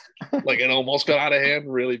like it almost got out of hand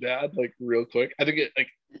really bad, like real quick. I think it like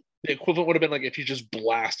the equivalent would have been like if you just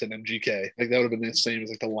blasted MGK, like that would have been the same as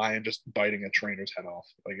like the lion just biting a trainer's head off,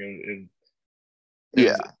 like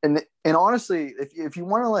and honestly, if you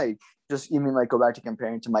want to like just like go back to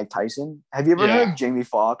comparing to Mike Tyson, have you ever heard Jamie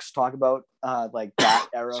Foxx talk about like that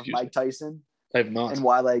era of Mike Tyson? I have not. And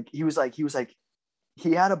why like he was like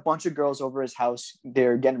he had a bunch of girls over his house.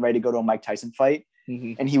 They're getting ready to go to a Mike Tyson fight.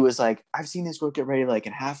 Mm-hmm. And he was like, I've seen this girl get ready like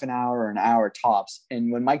in half an hour or an hour tops.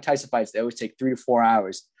 And when Mike Tyson fights, they always take 3 to 4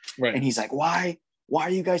 hours. Right. And he's like, why are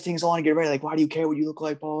you guys taking so long to get ready? Like, why do you care what you look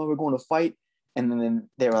like, Paul? We're going to fight. And then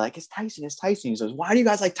they were like, it's Tyson. He says, why do you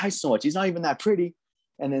guys like Tyson so much? He's not even that pretty.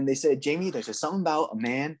 And then they said, Jamie, there's just something about a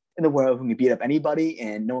man in the world who can beat up anybody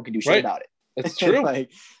and no one can do shit about it. That's true.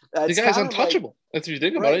 Like, the guy's untouchable. That's what you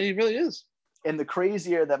think about it. He really is. And the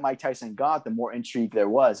crazier that Mike Tyson got, the more intrigue there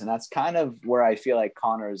was. And that's kind of where I feel like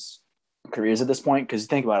Conor's career is at this point. Because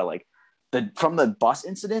think about it, like from the bus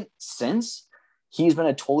incident since, he's been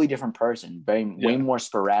a totally different person, way more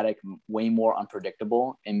sporadic, way more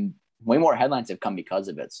unpredictable, and way more headlines have come because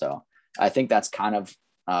of it. So I think that's kind of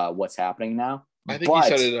what's happening now. I think he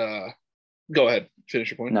started. Go ahead,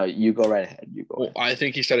 finish your point. No, you go right ahead. Ahead. I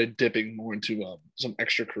think he started dipping more into some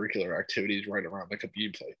extracurricular activities right around the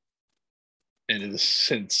Khabib fight, and it is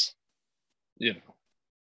since,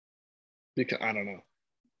 because I don't know.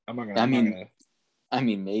 I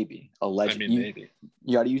mean, maybe alleged. Maybe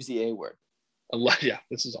you got to use the A word. Yeah,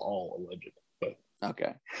 this is all alleged. But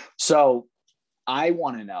okay, so I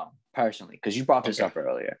want to know personally, because you brought this up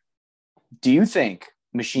earlier. Do you think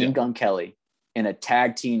Machine Gun Kelly in a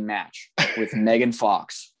tag team match with Meghan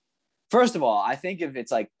Fox? First of all, I think if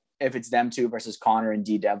it's them two versus Conor and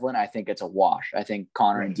D Devlin, I think it's a wash. I think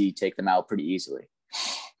Conor and D take them out pretty easily.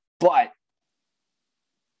 But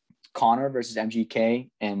Conor versus MGK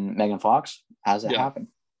and Meghan Fox, how does that happen?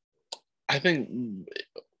 I think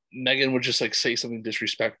Meghan would just like say something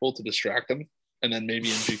disrespectful to distract him, and then maybe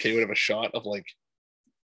MGK would have a shot of like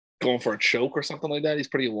going for a choke or something like that. He's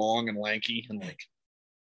pretty long and lanky, and like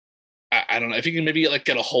I don't know if you can maybe like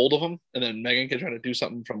get a hold of him, and then Meghan can try to do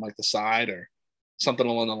something from like the side or something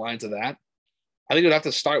along the lines of that. I think it would have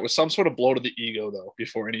to start with some sort of blow to the ego though,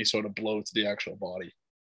 before any sort of blow to the actual body.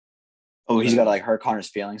 Oh, he's got to like hurt Conor's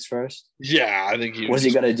feelings first. Yeah, I think What's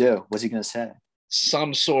he gonna do? What's he gonna say?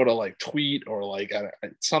 Some sort of like tweet or like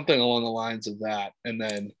something along the lines of that, and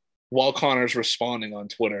then while Conor's responding on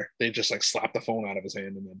Twitter, they just like slap the phone out of his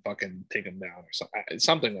hand and then fucking take him down or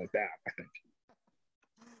something like that, I think.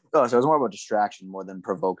 Oh, so it's more about distraction more than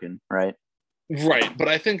provoking, right? Right, but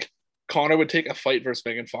I think Conor would take a fight versus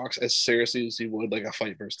Meghan Fox as seriously as he would like a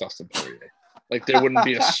fight versus Dustin Poirier. Like there wouldn't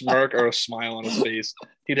be a smirk or a smile on his face.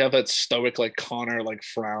 He'd have that stoic like Conor like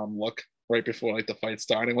frown look right before like the fight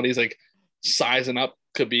starting when he's like sizing up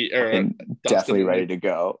definitely ready to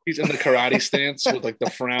go. He's in the karate stance with like the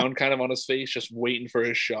frown kind of on his face, just waiting for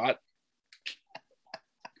his shot.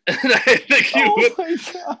 And I think he would. my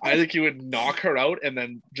God. I think he would knock her out and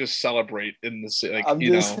then just celebrate in the like.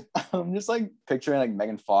 I'm just like picturing like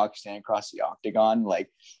Megan Fox standing across the octagon, like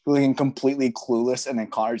looking completely clueless, and then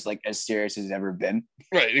Conor's like as serious as he's ever been.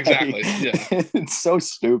 Right, exactly. Like, yeah, it's so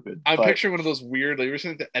stupid. I'm picturing one of those weird, like, you ever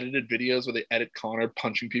seen the edited videos where they edit Conor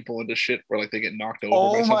punching people into shit, where like they get knocked over.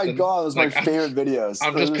 Oh by my something? God, those are like, my favorite videos.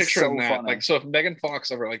 I'm just picturing so that. funny. Like, so if Megan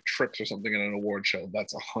Fox ever like trips or something in an award show,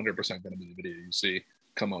 that's 100% going to be the video you see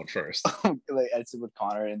come out first. Like edits it with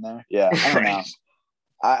Conor in there. Yeah, I don't know.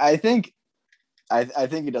 I think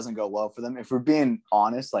it doesn't go well for them. If we're being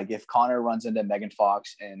honest, like if Conor runs into Megan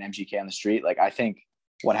Fox and MGK on the street, like I think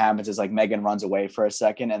what happens is like Megan runs away for a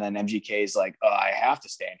second, and then MGK is like, "Oh, I have to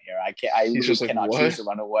stand here. I can't. I literally cannot choose to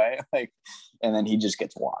run away." Like, and then he just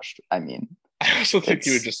gets washed. I mean, I also think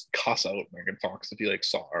he would just cuss out Megan Fox if he like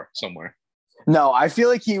saw her somewhere. No, I feel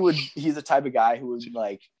like he would. He's the type of guy who would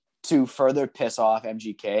like to further piss off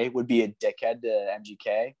MGK. Would be a dickhead to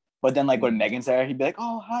MGK. But then like when Megan's there, he'd be like,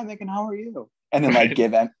 "Oh, hi, Megan. How are you?" And then like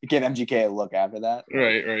give MGK a look after that.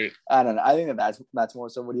 Right, right. I don't know. I think that's more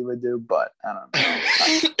so what he would do, but I don't know.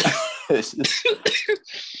 This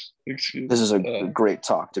is a great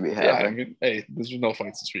talk to be having. Yeah, I mean, hey, there's no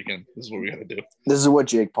fights this weekend. This is what we got to do. This is what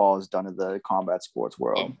Jake Paul has done to the combat sports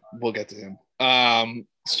world. We'll get to him.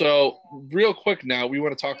 So real quick now, we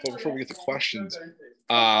want to talk about before we get to questions.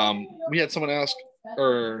 We had someone ask,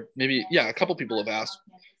 or maybe, a couple people have asked.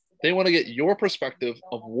 They want to get your perspective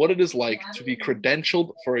of what it is like to be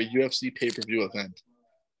credentialed for a UFC pay-per-view event.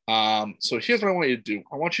 So here's what I want you to do.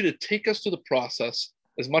 I want you to take us through the process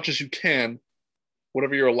as much as you can,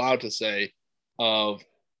 whatever you're allowed to say, of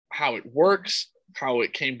how it works, how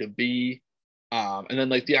it came to be, and then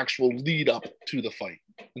like the actual lead up to the fight.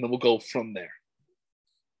 And then we'll go from there.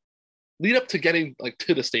 Lead up to getting like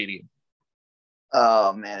to the stadium.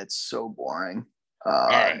 Oh man, it's so boring. All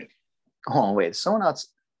right. Hold on, wait. Someone else.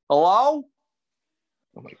 Hello?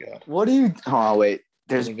 Oh my God. What do you? Oh wait.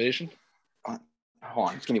 There's invasion. Hold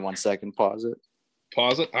on. Just give me 1 second. Pause it.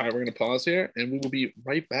 Pause it. All right, we're gonna pause here, and we will be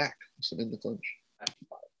right back. In the clinch.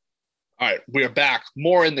 All right, we are back.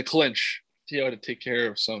 More in the clinch. Theo had to take care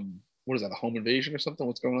of some. What is that? A home invasion or something?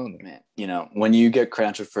 What's going on there? Man, you know, when you get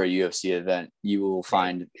credentialed for a UFC event, you will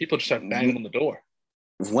find people just start banging on the door.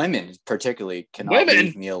 Women, particularly, cannot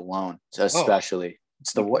leave me alone. Especially,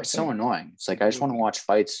 it's the it's so annoying. It's like I just want to watch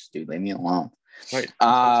fights, dude. Leave me alone. Right.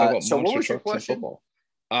 So what was your question?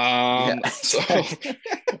 So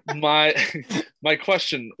my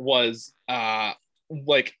question was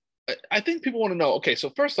like I think people want to know. Okay, so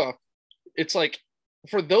first off, it's like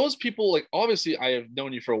for those people, like obviously I have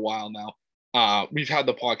known you for a while now. We've had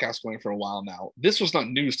the podcast going for a while now. This was not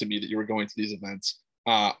news to me that you were going to these events.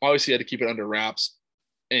 Obviously, you had to keep it under wraps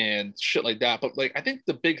and shit like that. But like I think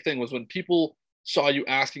the big thing was when people saw you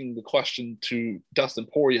asking the question to Dustin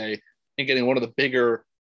Poirier and getting one of the bigger,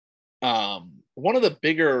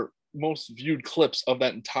 most viewed clips of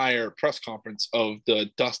that entire press conference of the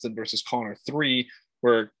Dustin versus Conor 3,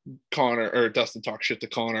 where Dustin talks shit to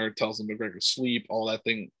Conor, tells him McGregor sleep, all that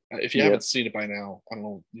thing. If you haven't seen it by now, I don't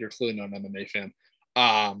know, you're clearly not an MMA fan.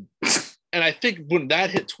 And I think when that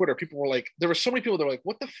hit Twitter, people were like, there were so many people that were like,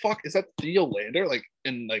 what the fuck? Is that Theo Lander? Like,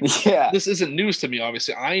 and like, this isn't news to me,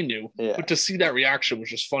 obviously. I knew, but to see that reaction was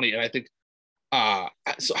just funny. And I think,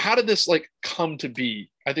 so how did this like come to be?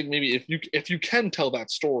 I think maybe if you can tell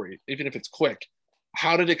that story, even if it's quick,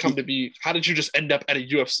 how did it come to be? How did you just end up at a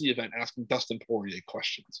UFC event asking Dustin Poirier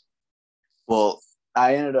questions? Well,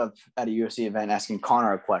 I ended up at a UFC event asking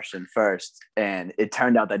Conor a question first, and it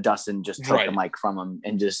turned out that Dustin just took the mic from him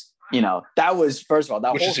and just, that was, first of all,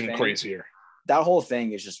 that which whole is even crazier. That whole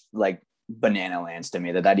thing is just like banana lands to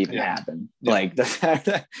me that even happened. Yeah. Like the fact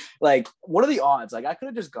that, like, what are the odds? Like, I could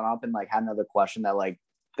have just gone up and like had another question that like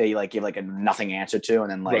they like give like a nothing answer to, and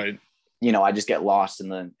then like I just get lost in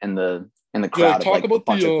the crowd of like a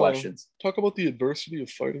bunch of questions. Talk about the adversity of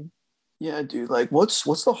fighting. Yeah, dude. Like, what's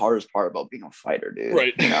the hardest part about being a fighter, dude?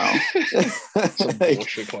 Right. Some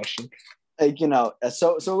bullshit question. Like,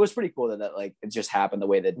 so it was pretty cool that like it just happened the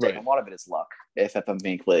way that it did. A lot of it is luck, if I'm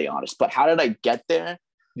being completely honest. But how did I get there?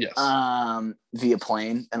 Yes. Via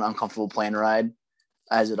plane, an uncomfortable plane ride,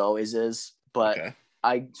 as it always is. But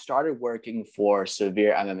I started working for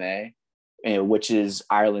Severe MMA, which is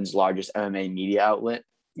Ireland's largest MMA media outlet.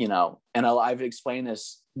 And I've explained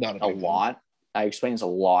this a lot. I explain this a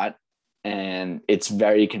lot, and it's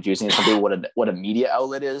very confusing to some people what a media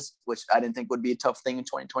outlet is, which I didn't think would be a tough thing in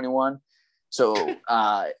 2021. So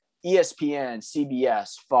ESPN,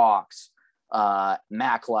 CBS, Fox,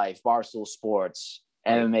 Mac Life, Barstool Sports,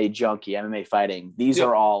 MMA Junkie, MMA Fighting. These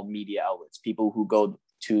are all media outlets, people who go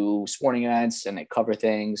to sporting events and they cover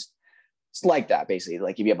things. It's like that, basically.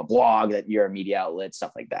 Like if you have a blog that you're a media outlet,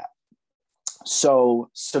 stuff like that. So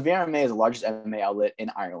Severe MMA is the largest MMA outlet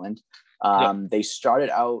in Ireland. They started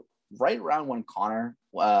out right around when Conor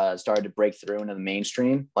started to break through into the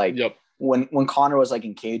mainstream. Like when Conor was like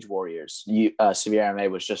in Cage Warriors, Severe MMA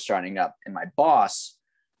was just starting up. And my boss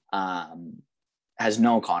has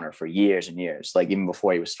known Conor for years and years, like even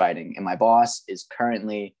before he was fighting. And my boss is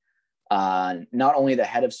currently not only the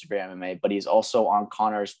head of Severe MMA, but he's also on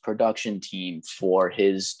Conor's production team for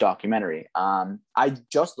his documentary. I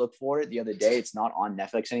just looked for it the other day. It's not on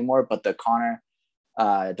Netflix anymore, but the Conor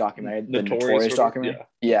documentary, the Notorious documentary.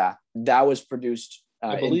 Yeah, that was produced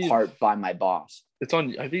in part by my boss. It's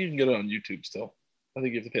on. I think you can get it on YouTube still. I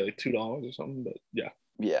think you have to pay like $2 or something, but yeah.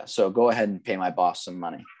 Yeah, so go ahead and pay my boss some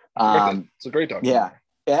money. It's a great documentary. Yeah.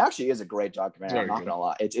 It actually is a great documentary. I'm not gonna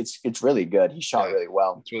lie. It's really good. He shot really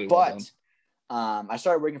well. It's really well done. I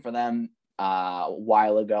started working for them a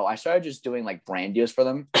while ago. I started just doing like brand deals for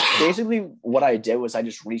them. Basically, what I did was I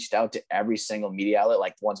just reached out to every single media outlet,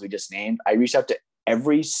 like the ones we just named. I reached out to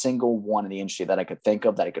every single one in the industry that I could think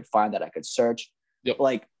of, that I could find, that I could search.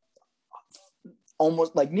 Like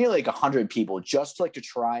almost like nearly like 100 people, just to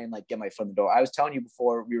try and like get my foot in the door. I was telling you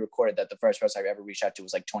before we recorded that the first person I ever reached out to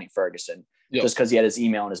was like Tony Ferguson, just because he had his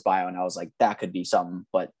email in his bio, and I was like, that could be something,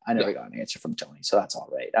 but I never got an answer from Tony, so that's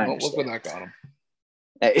all right. Look when that got him.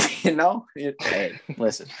 Hey, hey,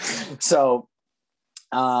 listen. So,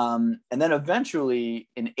 and then eventually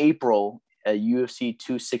in April at UFC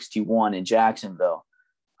 261 in Jacksonville,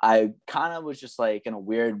 I kind of was just like in a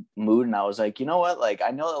weird mood, and I was like, you know what? Like,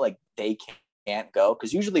 I know that like they can't go,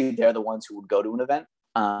 because usually they're the ones who would go to an event.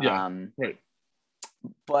 Right.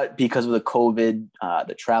 But because of the COVID,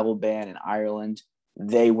 the travel ban in Ireland,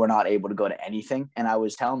 they were not able to go to anything. And I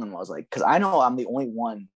was telling them, I was like, because I know I'm the only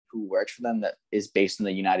one who works for them that is based in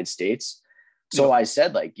the United States. So I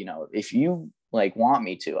said, like, you know, if you like want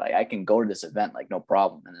me to, I can go to this event, like no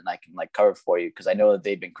problem. And then I can like cover for you, because I know that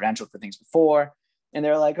they've been credentialed for things before. And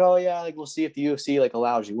they're like, oh yeah, like we'll see if the UFC like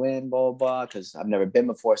allows you in, blah, blah, blah. Because I've never been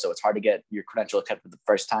before, so it's hard to get your credential accepted the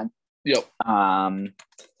first time.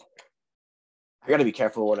 I got to be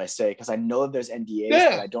careful what I say, because I know that there's NDAs,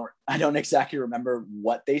 but I don't exactly remember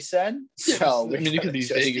what they said. So I mean, you can be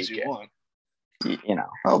vague as you want. You know,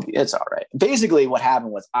 it's all right. Basically, what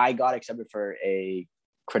happened was I got accepted for a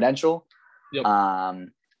credential. And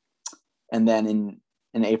then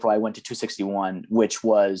in April, I went to 261, which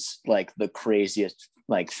was like the craziest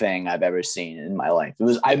like thing I've ever seen in my life. It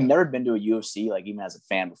was I've never been to a UFC like even as a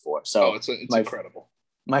fan before. So it's incredible.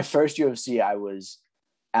 My first UFC, I was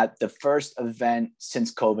at the first event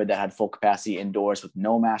since COVID that had full capacity indoors with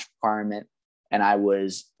no mask requirement, and I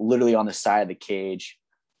was literally on the side of the cage.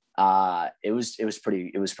 It was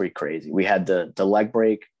pretty crazy. We had the leg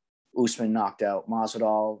break. Usman knocked out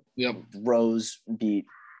Masvidal. Rose beat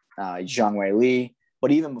Zhang Weili.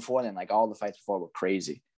 But even before then, like all the fights before were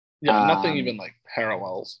crazy. Nothing even like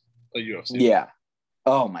parallels a UFC. Yeah.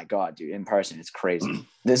 Oh my God, dude. In person, it's crazy.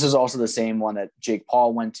 This is also the same one that Jake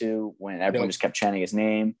Paul went to when everyone just kept chanting his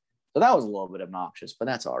name. So that was a little bit obnoxious, but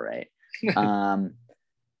that's all right. And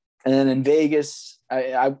then in Vegas,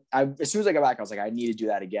 I as soon as I got back, I was like, I need to do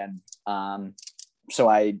that again. So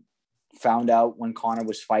I found out when Conor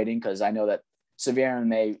was fighting, because I know that Severe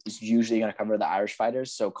MMA is usually going to cover the Irish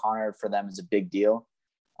fighters. So Conor for them is a big deal,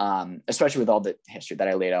 especially with all the history that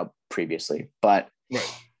I laid out previously. But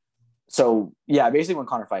so yeah, basically when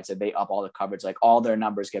Conor fights, they up all the coverage, like all their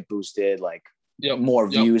numbers get boosted, like more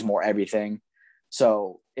views, more everything.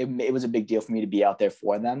 So it was a big deal for me to be out there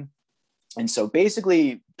for them. And so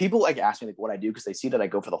basically people like ask me like what I do, because they see that I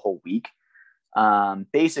go for the whole week.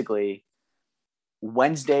 Basically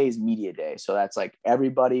Wednesday is media day. So that's like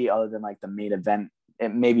everybody other than like the main event.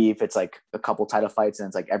 And maybe if it's like a couple title fights and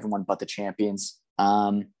it's like everyone but the champions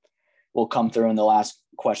will come through in the last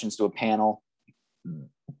questions to a panel.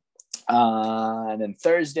 And then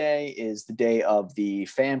Thursday is the day of the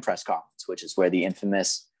fan press conference, which is where the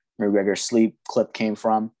infamous McGregor sleep clip came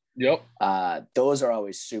from. Those are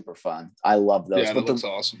always super fun. I love those. Yeah, that looks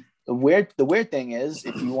awesome. The weird thing is,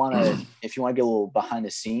 if you want to get a little behind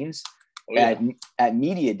the scenes at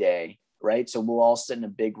media day, right? So we'll all sit in a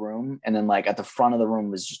big room, and then like at the front of the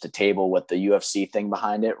room is just a table with the UFC thing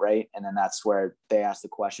behind it, right? And then that's where they ask the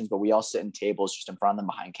questions, but we all sit in tables just in front of them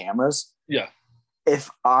behind cameras.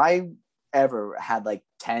 If I ever had like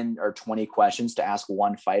 10 or 20 questions to ask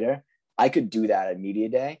one fighter, I could do that at media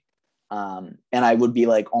day. And I would be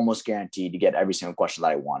like almost guaranteed to get every single question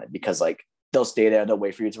that I wanted, because like they'll stay there, they'll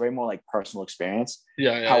wait for you. It's very more like personal experience.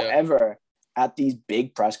 However, at these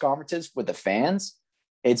big press conferences with the fans,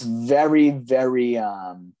 It's very, very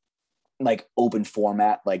like open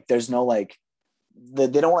format. Like there's no like they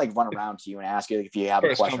don't like run around to you and ask you if you have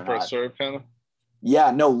a question come, first serve kind of.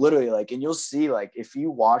 Yeah, no, literally, like, and you'll see, like, if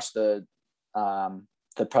you watch the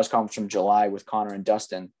press conference from July with Conor and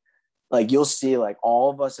Dustin, like, you'll see, like,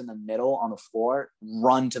 all of us in the middle on the floor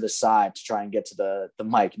run to the side to try and get to the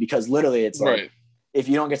mic, because literally it's like, if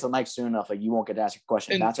you don't get to the mic soon enough, like, you won't get to ask your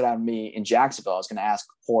question. And that's what happened to me in Jacksonville. I was going to ask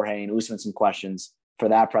Jorge and Usman some questions for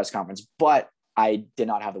that press conference, but I did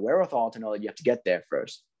not have the wherewithal to know that you have to get there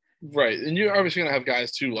first. Right, and you're obviously going to have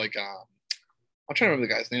guys too, like I'm trying to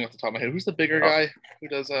remember the guy's name off the top of my head. Who's the bigger guy who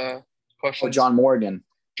does questions? Oh, John Morgan.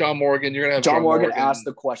 John Morgan. You're gonna have John Morgan ask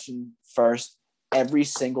the question first every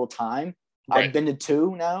single time. Right. I've been to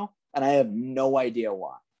 2 now, and I have no idea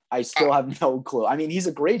why. I still have no clue. I mean, he's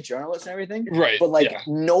a great journalist and everything, right? But like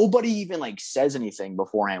nobody even like says anything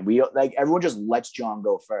beforehand. We like everyone just lets John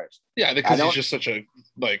go first. Yeah, because he's just such a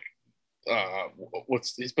like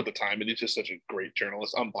he's put the time in. He's just such a great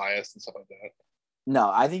journalist, unbiased and stuff like that.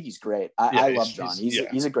 No, I think he's great. I love John.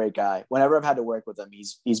 He's a great guy. Whenever I've had to work with him,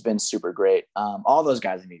 he's been super great. All those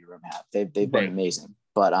guys in the media room have. They've been amazing.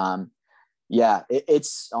 But yeah,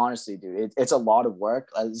 it's honestly, dude, it's a lot of work.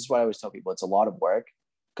 This is what I always tell people. It's a lot of work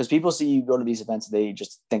because people see you go to these events, they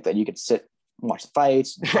just think that you could sit and watch the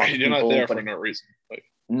fights. Right, you're not there for no reason. Like,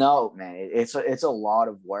 no, man, it's a lot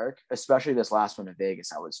of work. Especially this last one in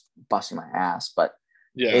Vegas, I was busting my ass, but.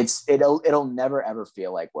 Yeah, it'll never ever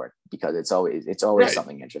feel like work because it's always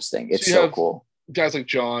something interesting. It's so cool. Guys like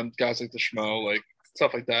John, guys like the Schmo, like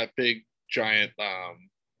stuff like that, big giant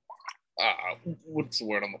what's the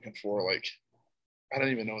word I'm looking for? Like I don't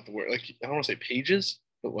even know what the word, like I don't want to say pages,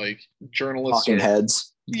 but like journalists talking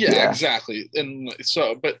heads. Yeah, exactly. And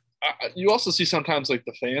so but you also see sometimes like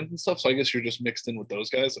the fans and stuff, so I guess you're just mixed in with those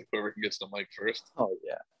guys, like whoever can get to the mic first. Oh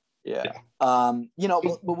yeah. You know,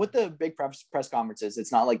 but with the big press conferences,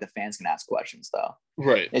 it's not like the fans can ask questions though.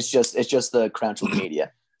 Right. It's just the credentialed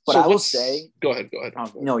media. But so I will say, go ahead.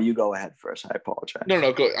 No, you go ahead first. I apologize.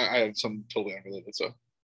 No, go. I have some totally unrelated. So.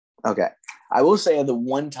 Okay, I will say the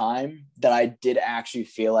one time that I did actually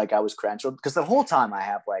feel like I was credentialed, because the whole time I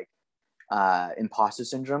have like imposter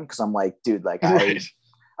syndrome, because I'm like, dude, like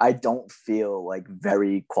I don't feel like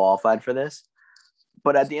very qualified for this.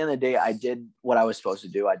 But at the end of the day, I did what I was supposed to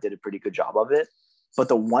do. I did a pretty good job of it. But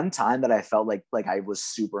the one time that I felt like I was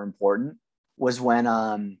super important was when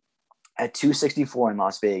at 264 in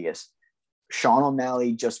Las Vegas, Sean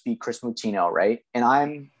O'Malley just beat Chris Mutino, right? And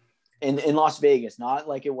I'm in Las Vegas, not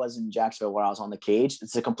like it was in Jacksonville where I was on the cage.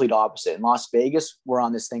 It's the complete opposite. In Las Vegas, we're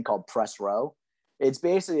on this thing called press row. It's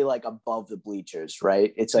basically like above the bleachers,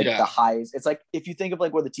 right? It's like the highest. It's like if you think of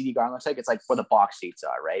like where the TV garden looks like, it's like where the box seats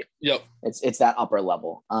are, right? Yep. It's that upper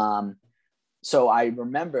level. So I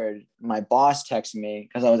remembered my boss texted me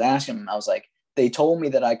because I was asking him. I was like, they told me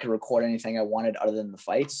that I could record anything I wanted other than the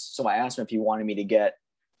fights. So I asked him if he wanted me to get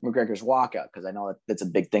McGregor's walkout because I know that that's a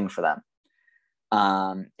big thing for them.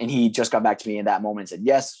 And he just got back to me in that moment and said,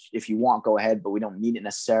 yes, if you want, go ahead, but we don't need it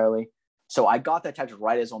necessarily. So I got that text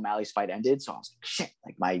right as O'Malley's fight ended. So I was like, shit,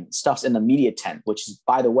 like my stuff's in the media tent, which is,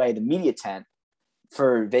 by the way, the media tent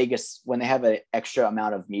for Vegas, when they have an extra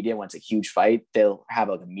amount of media, when it's a huge fight, they'll have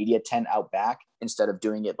like a media tent out back instead of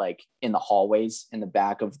doing it like in the hallways in the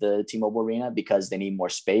back of the T-Mobile Arena because they need more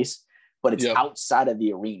space. But it's outside of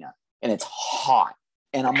the arena and it's hot.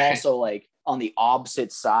 And I'm also like on the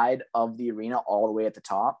opposite side of the arena all the way at the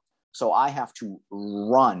top. So I have to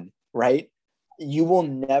run, right? You will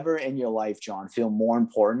never in your life, John, feel more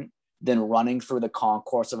important than running through the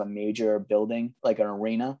concourse of a major building, like an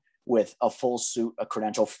arena, with a full suit, a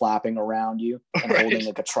credential flapping around you and holding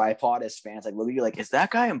like a tripod as fans like look at you like, is that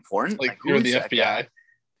guy important? Like you're the FBI. Guy?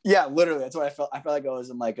 Yeah, literally. That's what I felt. I felt like I was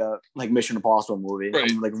in like a Mission Impossible movie. Right.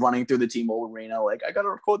 I'm like running through the T-Mobile Arena, like I gotta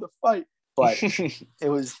record the fight. But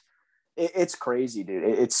it's crazy, dude.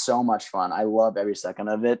 It's so much fun. I love every second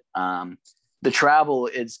of it. The travel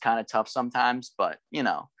is kind of tough sometimes, but you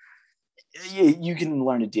know, you can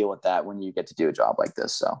learn to deal with that when you get to do a job like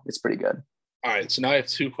this. So it's pretty good. All right. So now I have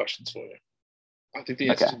 2 questions for you. I think the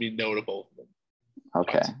answers will be notable.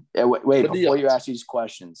 Okay. Yeah, wait before you ask these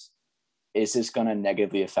questions, is this going to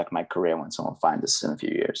negatively affect my career when someone finds this in a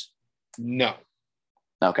few years? No.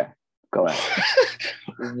 Okay. Go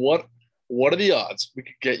ahead. What are the odds we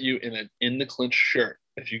could get you in the clinch shirt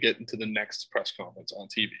if you get into the next press conference on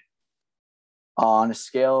TV? On a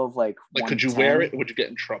scale of like could you wear it or would you get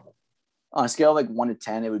in trouble? On a scale of like 1 to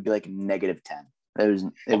 10, it would be like -10.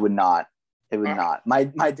 It would not. It would not. My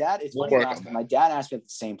dad, it's funny my dad asked me the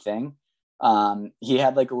same thing. He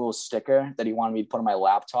had like a little sticker that he wanted me to put on my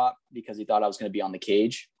laptop because he thought I was going to be on the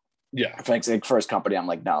cage. Yeah. If it's like first company, I'm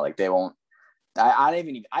like, no, like they won't. I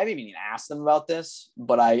haven't even asked them about this,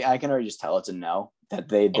 but I can already just tell it's a no, that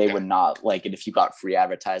they would not like it if you got free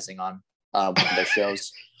advertising on one of their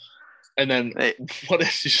shows. And then what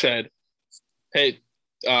if you said, hey,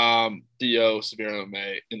 Theo, Severe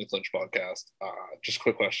MMA in the Clinch podcast, just a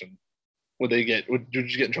quick question. Would you get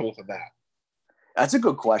in trouble for that? That's a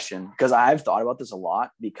good question, because I've thought about this a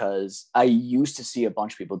lot, because I used to see a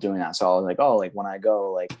bunch of people doing that. So I was like, oh, like when I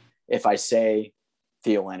go, like if I say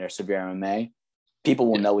Theo and I or Severe MMA, people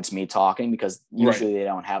will know it's me talking, because usually they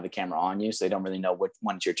don't have the when on you. So they don't really know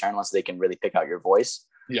when it's your turn unless they can really pick out your voice.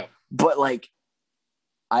 Yeah. But like,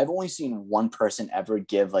 I've only seen one person ever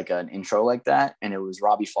give like an intro like that. And it was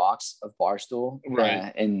Robbie Fox of Barstool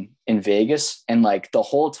in Vegas. And like the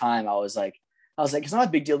whole time I was like, it's not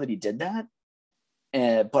a big deal that he did that.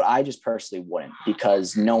 But I just personally wouldn't,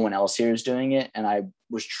 because no one else here is doing it. And I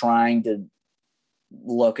was trying to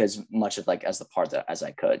look as much of like as the part that as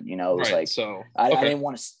I could, you know, it was like, so I didn't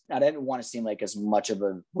want to seem like as much of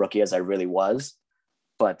a rookie as I really was,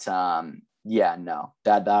 but yeah, no,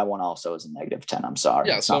 that one also is a -10. I'm sorry.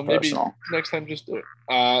 Yeah. It's so not maybe personal. next time, just do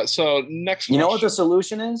it. So next, you know what the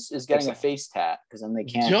solution is getting a face tat, because then they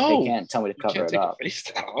can't tell me to cover it up. Face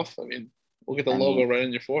tat off. I mean, we'll get the logo right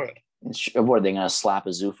on your forehead. What are they going to slap a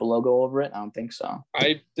Zuffa logo over it? I don't think so.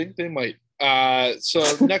 I think they might.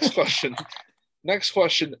 So next question. Next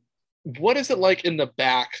question. What is it like in the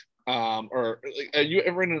back? Or like, are you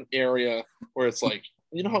ever in an area where it's like,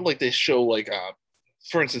 you know how like they show like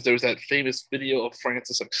for instance, there was that famous video of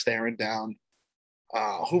Francis like staring down.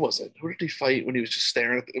 Who was it? Who did he fight when he was just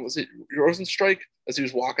staring at? Was it Rosenstrike as he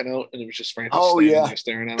was walking out, and it was just Francis there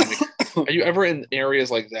staring at him? Like, are you ever in areas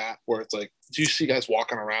like that where it's like, do you see guys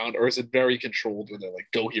walking around, or is it very controlled where they're like,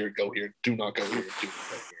 go here, do not go here, do not go here?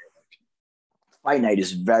 Fight night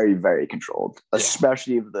is very, very controlled,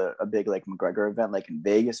 especially with a big like McGregor event, like in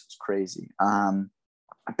Vegas. It's crazy.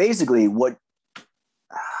 Basically, what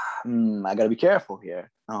I got to be careful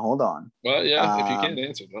here. Hold on. Well, yeah, if you can't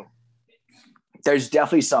answer, no. There's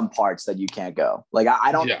definitely some parts that you can't go. Like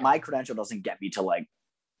I don't. My credential doesn't get me to like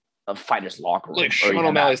a fighter's locker room. Like Sean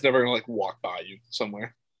O'Malley's never gonna like walk by you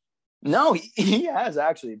somewhere. No, he has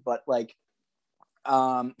actually, but like,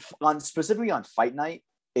 specifically on fight night,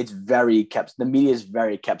 it's very kept. The media is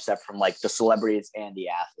very kept separate from like the celebrities and the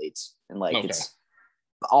athletes, and like it's.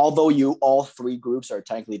 Although all three groups are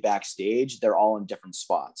technically backstage, they're all in different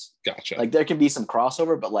spots. Gotcha. Like there can be some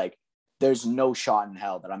crossover, but like there's no shot in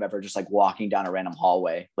hell that I'm ever just like walking down a random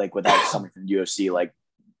hallway like without someone from UFC like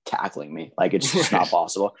tackling me. Like it's just not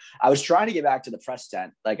possible. I was trying to get back to the press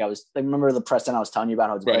tent. Like remember the press tent I was telling you about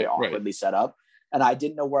how it's very awkwardly set up, and I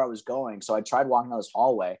didn't know where I was going. So I tried walking down this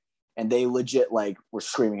hallway, and they legit like were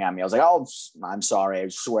screaming at me. I was like, "Oh, I'm sorry. I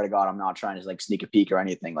swear to God, I'm not trying to like sneak a peek or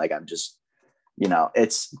anything. Like I'm just." You know,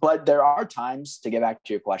 but there are times, to get back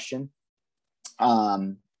to your question,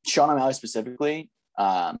 Sean O'Malley specifically,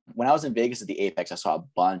 when I was in Vegas at the Apex, I saw a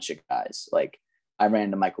bunch of guys. Like I ran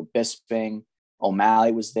into Michael Bisping,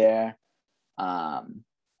 O'Malley was there. And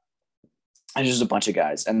just a bunch of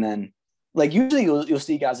guys. And then like usually you'll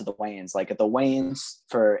see guys at the weigh-ins, like at the weigh-ins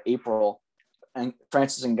for April, and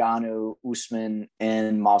Francis Ngannou, Usman,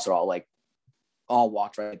 and Masvidal all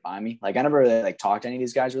walked right by me. Like I never really like talked to any of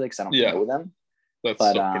these guys really, because I don't know them. That's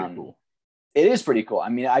pretty cool. It is pretty cool. I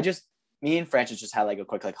mean, me and Francis just had like a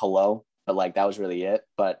quick like hello, but like that was really it.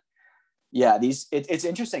 But yeah, it's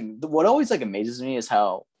interesting. What always like amazes me is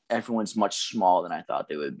how everyone's much smaller than I thought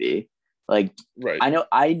they would be. Like,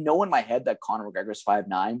 I know in my head that Conor McGregor is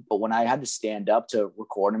 5'9", but when I had to stand up to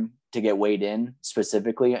record him to get weighed in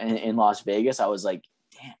specifically in Las Vegas, I was like,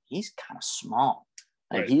 damn, he's kind of small.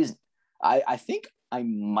 Like I think I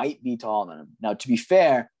might be taller than him. Now, to be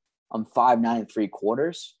fair, I'm 5'9" and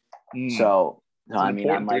 3/4. So I mean,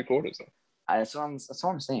 I'm like 3/4. That's what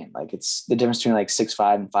I'm saying. Like it's the difference between like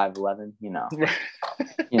 6'5" and 5'11", you know,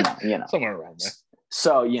 you know, somewhere around there.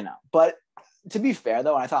 So, you know, but to be fair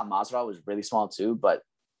though, I thought Masvidal was really small too, but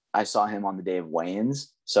I saw him on the day of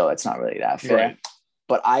weigh-ins, so it's not really that fair. Right.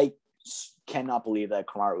 But I cannot believe that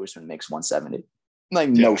Kamaru Usman makes 170. Like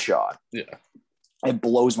no shot. Yeah. It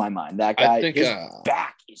blows my mind. That guy, his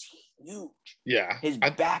back is huge. Yeah. His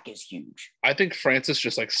back is huge. I think Francis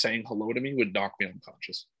just like saying hello to me would knock me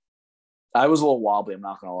unconscious. I was a little wobbly, I'm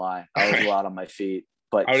not going to lie. I was a lot on my feet.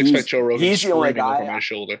 But I would expect Joe Rogan screaming over my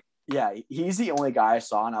shoulder. Yeah, he's the only guy I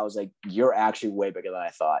saw, and I was like, you're actually way bigger than I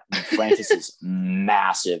thought. And Francis is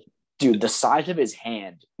massive. Dude, the size of his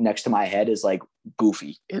hand next to my head is like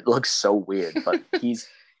goofy. It looks so weird, but he's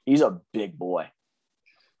a big boy.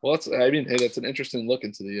 Well, that's an interesting look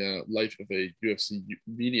into the life of a UFC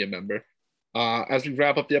media member. As we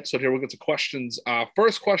wrap up the episode here, we'll get to questions.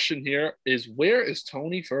 First question here is, where is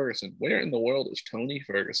Tony Ferguson? Where in the world is Tony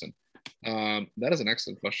Ferguson? That is an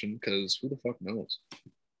excellent question, because who the fuck knows?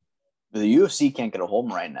 The UFC can't get a hold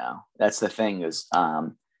of him right now. That's the thing is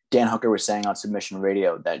Dan Hooker was saying on Submission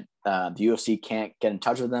Radio that the UFC can't get in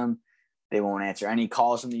touch with him. They won't answer any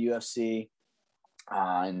calls from the UFC.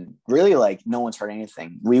 And really, like, no one's heard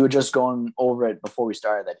anything. We were just going over it before we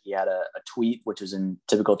started that he had a tweet, which was in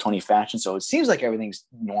typical Tony fashion. So it seems like everything's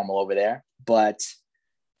normal over there. But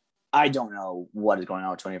I don't know what is going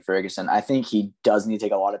on with Tony Ferguson. I think he does need to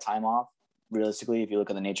take a lot of time off. Realistically, if you look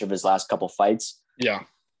at the nature of his last couple fights. Yeah.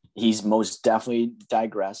 He's most definitely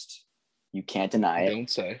digressed. You can't deny it. Don't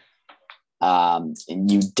say. And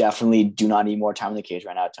you definitely do not need more time in the cage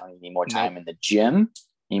right now, Tony. You need more time in the gym.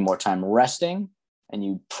 You need more time resting. And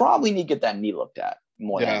you probably need to get that knee looked at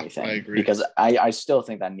more than anything. I agree. Because I still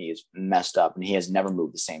think that knee is messed up and he has never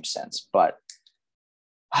moved the same since. But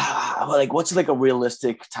like, what's like a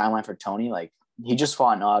realistic timeline for Tony? Like, he just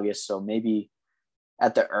fought in August, so maybe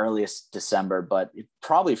at the earliest December, but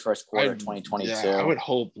probably first quarter of 2022. Yeah, I would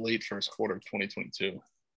hope late first quarter of 2022.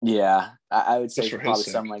 Yeah, I would say probably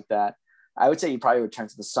something like that. I would say he probably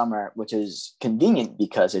returns to the summer, which is convenient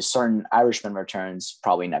because his certain Irishman returns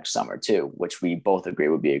probably next summer too, which we both agree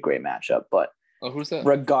would be a great matchup. But who's that?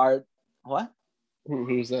 What?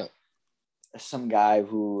 Who's that? Some guy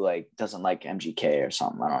who like doesn't like MGK or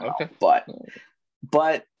something. I don't know.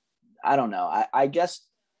 But I don't know. I guess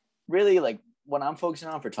really like what I'm focusing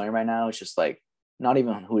on for Tony right now is just like not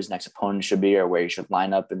even who his next opponent should be or where he should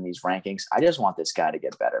line up in these rankings. I just want this guy to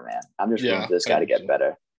get better, man. I'm just rooting for this guy to get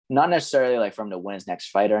better. Not necessarily like for him to win his next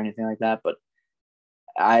fight or anything like that, but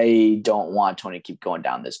I don't want Tony to keep going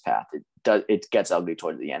down this path. It gets ugly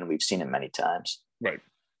towards the end. We've seen it many times. Right.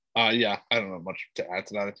 Yeah, I don't know much to add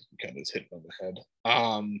to that. I think you kind of just hit it on the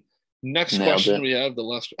head. Next question we have, the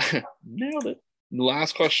last nailed it. The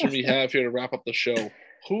last question we have here to wrap up the show.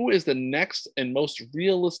 Who is the next and most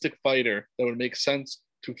realistic fighter that would make sense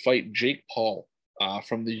to fight Jake Paul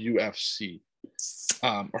from the UFC?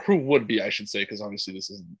 Or who would be, I should say, because obviously this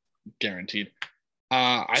isn't guaranteed.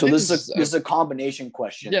 So this is a combination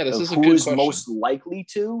question. Yeah, this is who is most likely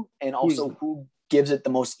to, and also who gives it the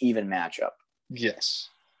most even matchup. Yes.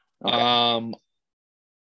 Okay.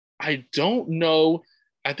 I don't know.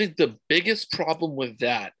 I think the biggest problem with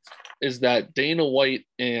that is that Dana White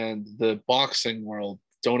and the boxing world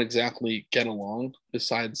don't exactly get along.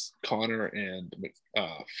 Besides Conor and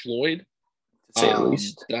Floyd. To say at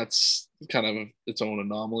least. That's kind of its own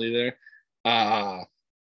anomaly there.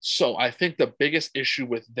 So I think the biggest issue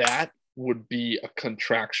with that would be a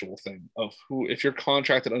contractual thing of who, if you're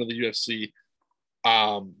contracted under the UFC,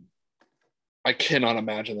 I cannot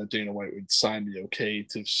imagine that Dana White would sign the okay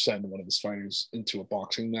to send one of his fighters into a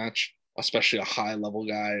boxing match, especially a high level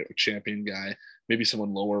guy, a champion guy, maybe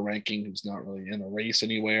someone lower ranking who's not really in a race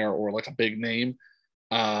anywhere or like a big name.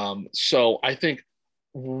 So I think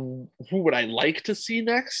who would I like to see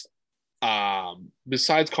next?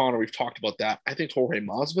 Besides Conor, we've talked about that. I think Jorge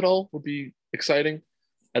Masvidal would be exciting.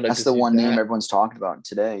 That's the one name everyone's talking about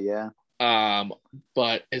today. Yeah.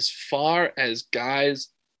 But as far as guys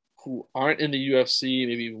who aren't in the UFC,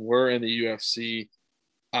 maybe were in the UFC,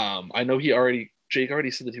 I know Jake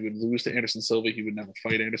already said that he would lose to Anderson Silva. He would never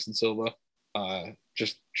fight Anderson Silva.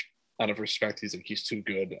 Just out of respect, he's too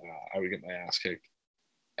good. I would get my ass kicked.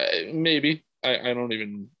 Maybe. I don't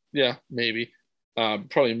even. Yeah, maybe.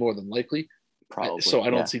 Probably more than likely. Probably. So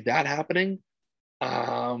I don't see that happening.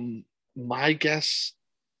 My guess,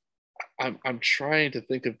 I'm trying to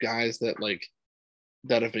think of guys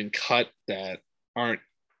that have been cut that aren't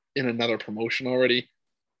in another promotion already,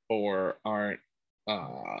 or aren't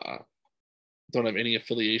don't have any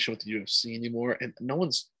affiliation with the UFC anymore, and no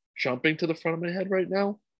one's jumping to the front of my head right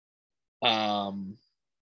now.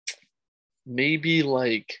 Maybe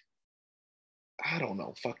like, I don't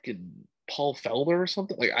know, fucking Paul Felder or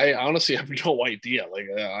something. Like, I honestly have no idea. Like,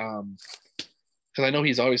 because I know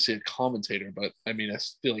he's obviously a commentator, but I mean, I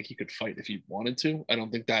feel like he could fight if he wanted to. I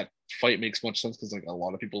don't think that fight makes much sense because like a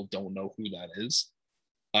lot of people don't know who that is.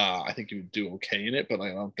 I think he would do okay in it, but I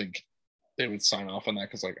don't think they would sign off on that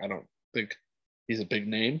because like I don't think he's a big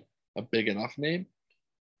name, a big enough name.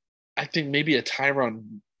 I think maybe a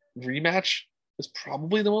Tyron rematch is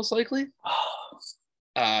probably the most likely.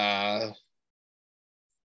 I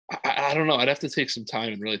don't know. I'd have to take some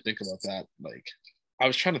time and really think about that. Like, I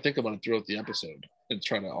was trying to think about it throughout the episode and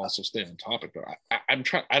trying to also stay on topic, but I'm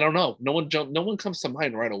trying. I don't know. No one comes to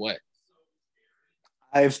mind right away.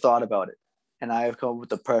 I've thought about it, and I have come up with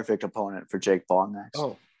the perfect opponent for Jake Paul next.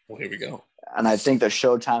 Oh, well, here we go. And I think that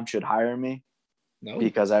Showtime should hire me. No.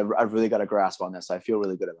 Because I've really got a grasp on this. I feel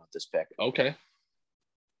really good about this pick. Okay.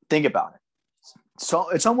 Think about it. So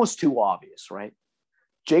it's almost too obvious, right?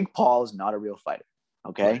 Jake Paul is not a real fighter.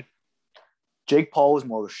 Okay. Right. Jake Paul is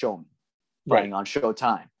more of a showman fighting on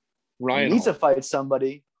Showtime. Ryan He needs to fight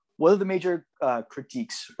somebody. What are the major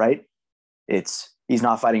critiques, right? He's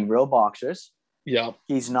not fighting real boxers. Yeah.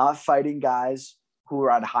 He's not fighting guys who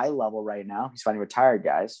are at a high level right now. He's fighting retired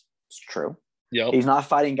guys. It's true. Yep. He's not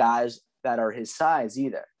fighting guys that are his size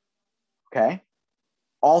either. Okay.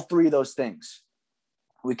 All three of those things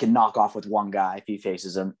we can knock off with one guy if he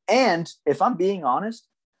faces him. And if I'm being honest,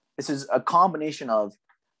 this is a combination of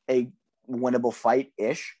a winnable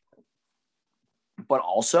fight-ish, but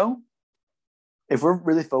also if we're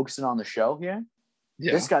really focusing on the show here,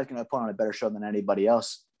 this guy's going to put on a better show than anybody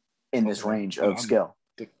else in this range of skill.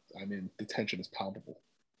 I mean, the tension is palpable.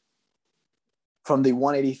 From the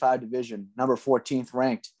 185 division, number 14th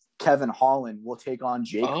ranked, Kevin Holland will take on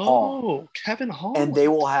Jake Paul. Oh, Kevin Holland. And they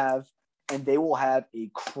will have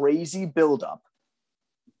a crazy buildup.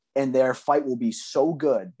 And their fight will be so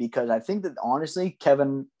good because I think that honestly,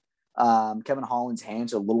 Kevin Holland's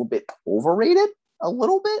hands are a little bit overrated. A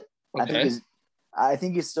little bit. Okay. I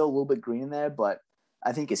think he's still a little bit green there, but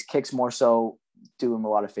I think his kicks more so do him a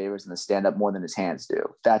lot of favors in the stand-up more than his hands do.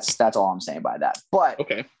 That's all I'm saying by that. But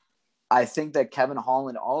okay. I think that Kevin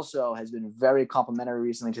Holland also has been very complimentary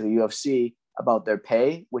recently to the UFC about their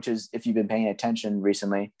pay, which is, if you've been paying attention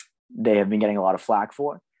recently, they have been getting a lot of flack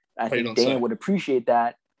for. I think Dana would appreciate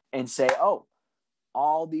that and say, oh,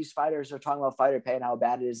 all these fighters are talking about fighter pay and how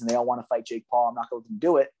bad it is, and they all want to fight Jake Paul. I'm not going to let them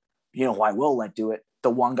do it. You know who I will let do it? The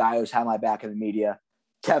one guy who's had my back in the media,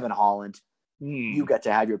 Kevin Holland. You get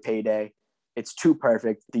to have your payday. It's too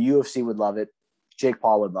perfect. The UFC would love it. Jake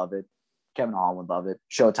Paul would love it. Kevin Holland would love it.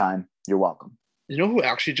 Showtime. You're welcome. You know who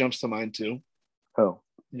actually jumps to mind too? Who?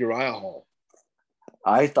 Uriah Hall.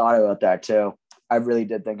 I thought about that too. I really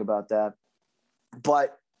did think about that.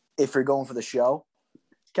 But if you're going for the show,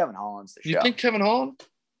 Kevin Holland's the show. You think Kevin Holland?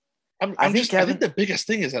 I think the biggest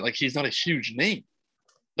thing is that he's not a huge name.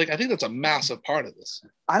 I think that's a massive part of this.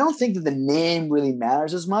 I don't think that the name really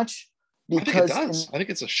matters as much. Because I think it does. I think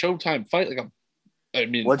it's a Showtime fight.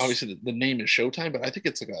 Obviously the name is Showtime, but I think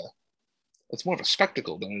it's it's more of a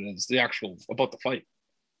spectacle than it is the actual about the fight.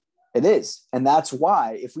 It is. And that's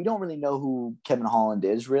why, if we don't really know who Kevin Holland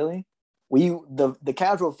is, really, the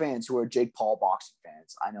casual fans who are Jake Paul boxing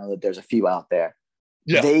fans, I know that there's a few out there.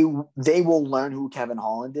 Yeah. They will learn who Kevin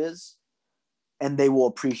Holland is and they will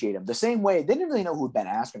appreciate him. The same way they didn't really know who Ben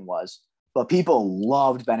Askren was, but people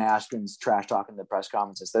loved Ben Askren's trash talk in the press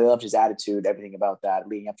conferences. They loved his attitude, everything about that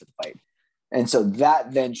leading up to the fight. And so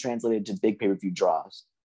that then translated to big pay-per-view draws.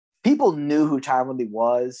 People knew who Tyron Woodley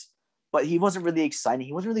was, but he wasn't really exciting.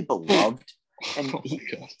 He wasn't really beloved. And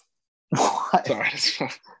what? Sorry.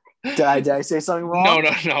 Did I say something wrong?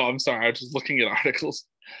 No. I'm sorry. I was just looking at articles.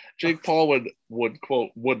 Jake Paul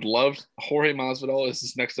would love Jorge Masvidal as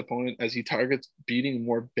his next opponent as he targets beating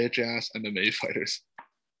more bitch-ass MMA fighters.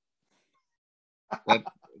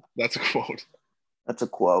 That's a quote. That's a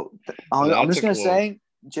quote. I'm just going to say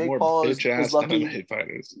Jake more Paul is lucky. MMA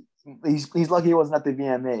fighters. He's lucky he wasn't at the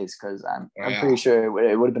VMAs because I'm pretty sure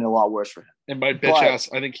it would have been a lot worse for him. And by bitch-ass,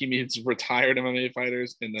 I think he means retired MMA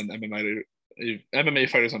fighters and then MMA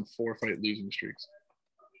fighters on 4-fight losing streaks.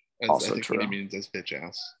 Also I think true. what he means is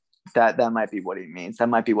bitch-ass. That might be what he means. That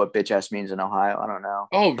might be what bitch-ass means in Ohio. I don't know.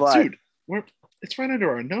 Oh, dude. It's right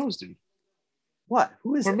under our nose, dude. What?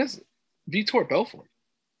 Who is We're it? missing Vitor Belfort.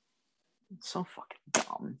 It's so fucking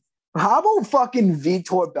dumb. How about fucking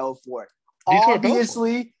Vitor Belfort?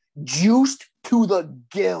 Obviously juiced to the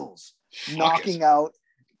gills, knocking out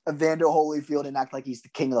Evander Holyfield and act like he's the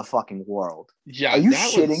king of the fucking world. Yeah. Are you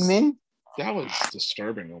shitting me? That was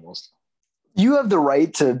disturbing almost. You have the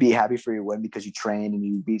right to be happy for your win because you trained and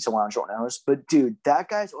you beat someone on short notice. But dude, that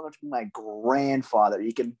guy's old enough to be my grandfather.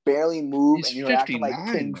 He can barely move and you're acting like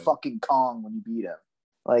King fucking Kong when you beat him.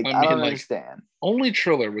 I don't understand. Only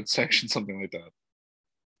Triller would sanction something like that.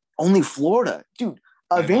 Only Florida. Dude,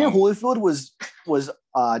 Evander Holyfield was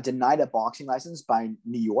denied a boxing license by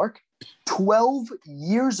New York 12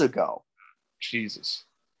 years ago. Jesus.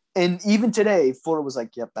 And even today, Florida was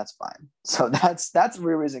like, yep, that's fine. So that's the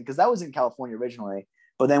real reason, because that was in California originally.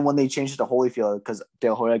 But then when they changed it to Holyfield because De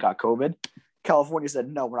La Hoya got COVID, California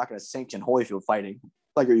said, no, we're not going to sanction Holyfield fighting.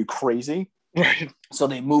 Are you crazy? Right. So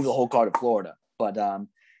they moved the whole card to Florida. But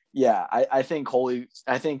yeah, I think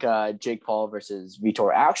Jake Paul versus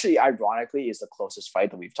Vitor actually, ironically, is the closest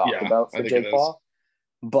fight that we've talked about for Jake Paul.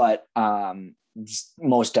 But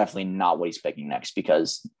most definitely not what he's picking next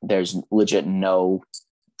because there's legit no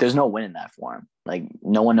there's no win in that for him. Like,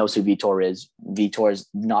 no one knows who Vitor is. Vitor is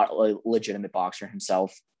not a legitimate boxer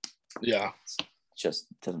himself. Yeah. It just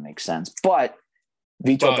doesn't make sense. But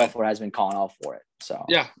Vitor Belfort has been calling out for it. So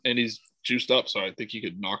yeah, and he's juiced up, so I think he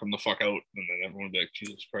could knock him the fuck out, and then everyone would be like,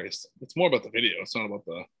 Jesus Christ. It's more about the video. It's not about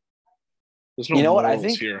the. There's no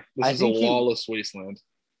morals here. This is a lawless wasteland.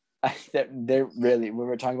 They're really, when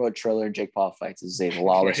we're talking about Triller and Jake Paul fights, this is a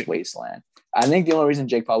lawless wasteland. I think the only reason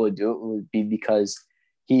Jake Paul would do it would be because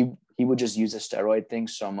he would just use the steroid thing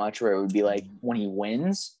so much, where it would be like when he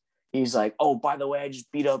wins, he's like, oh, by the way, I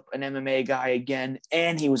just beat up an MMA guy again,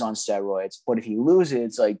 and he was on steroids. But if he loses,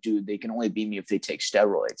 it's like, dude, they can only beat me if they take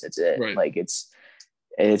steroids. That's it. Right. Like, it's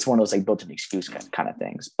one of those like built-in excuse kind of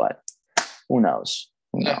things. But who knows?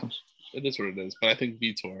 Who knows? It is what it is. But I think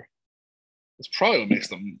Vitor is probably what makes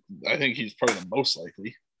them. I think he's probably the most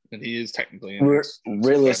likely, and he is technically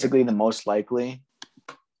realistically the most likely.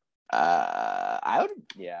 I would,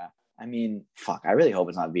 yeah. I mean, fuck. I really hope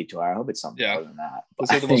it's not Vitor. I hope it's something other than that. Is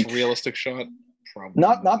that the most realistic shot? Probably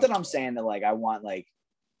not that I'm saying that like I want like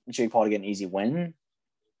Jake Paul to get an easy win.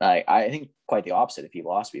 Like, I think quite the opposite. If he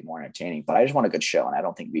lost, it'd be more entertaining. But I just want a good show, and I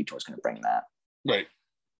don't think Vitor's going to bring that. Right.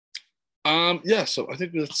 Yeah, so I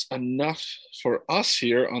think that's enough for us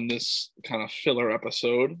here on this kind of filler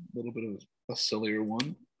episode. A little bit of a sillier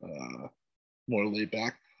one, more laid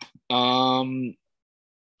back.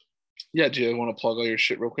 Yeah, do you want to plug all your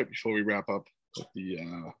shit real quick before we wrap up with the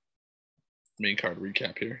main card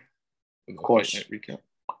recap here? Of course. Recap.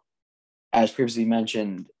 As previously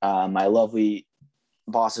mentioned, my lovely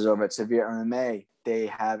bosses over at Severe MMA, they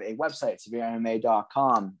have a website,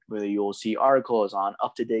 severemma.com, where you'll see articles on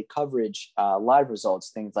up-to-date coverage, live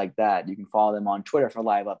results, things like that. You can follow them on Twitter for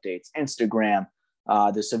live updates, Instagram,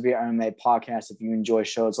 the Severe MMA podcast. If you enjoy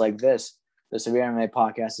shows like this, the Severe MMA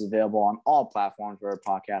podcast is available on all platforms where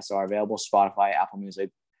podcasts are available: Spotify, Apple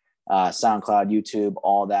Music, SoundCloud, YouTube,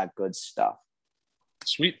 all that good stuff.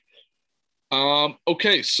 Sweet.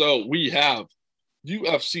 Okay, so we have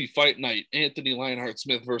UFC Fight Night, Anthony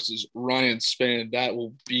Lionheart-Smith versus Ryan Spann. That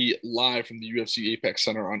will be live from the UFC Apex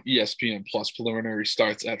Center on ESPN Plus. Preliminary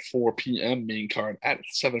starts at 4 p.m. Main card at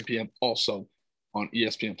 7 p.m. also on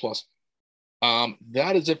ESPN Plus.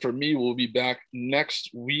 That is it for me. We'll be back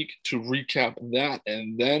next week to recap that.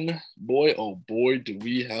 And then, boy, oh boy, do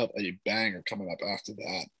we have a banger coming up after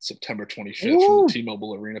that. September 25th from the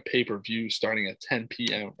T-Mobile Arena pay-per-view starting at 10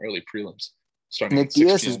 p.m. Early prelims starting Nick at 6 p.m.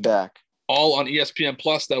 Diaz is back. All on ESPN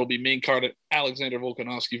Plus. That will be main card at Alexander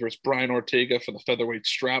Volkanovski versus Brian Ortega for the featherweight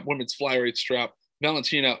strap, women's flyweight strap,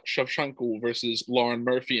 Valentina Shevchenko versus Lauren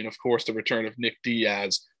Murphy, and of course the return of Nick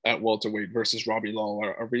Diaz at welterweight versus Robbie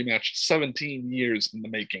Lawler, a rematch 17 years in the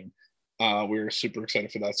making. We're super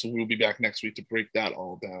excited for that. So we'll be back next week to break that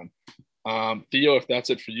all down. Theo, if that's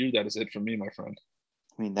it for you, that is it for me, my friend.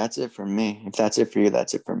 I mean, that's it for me. If that's it for you,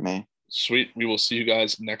 that's it for me. Sweet. We will see you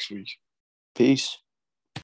guys next week. Peace.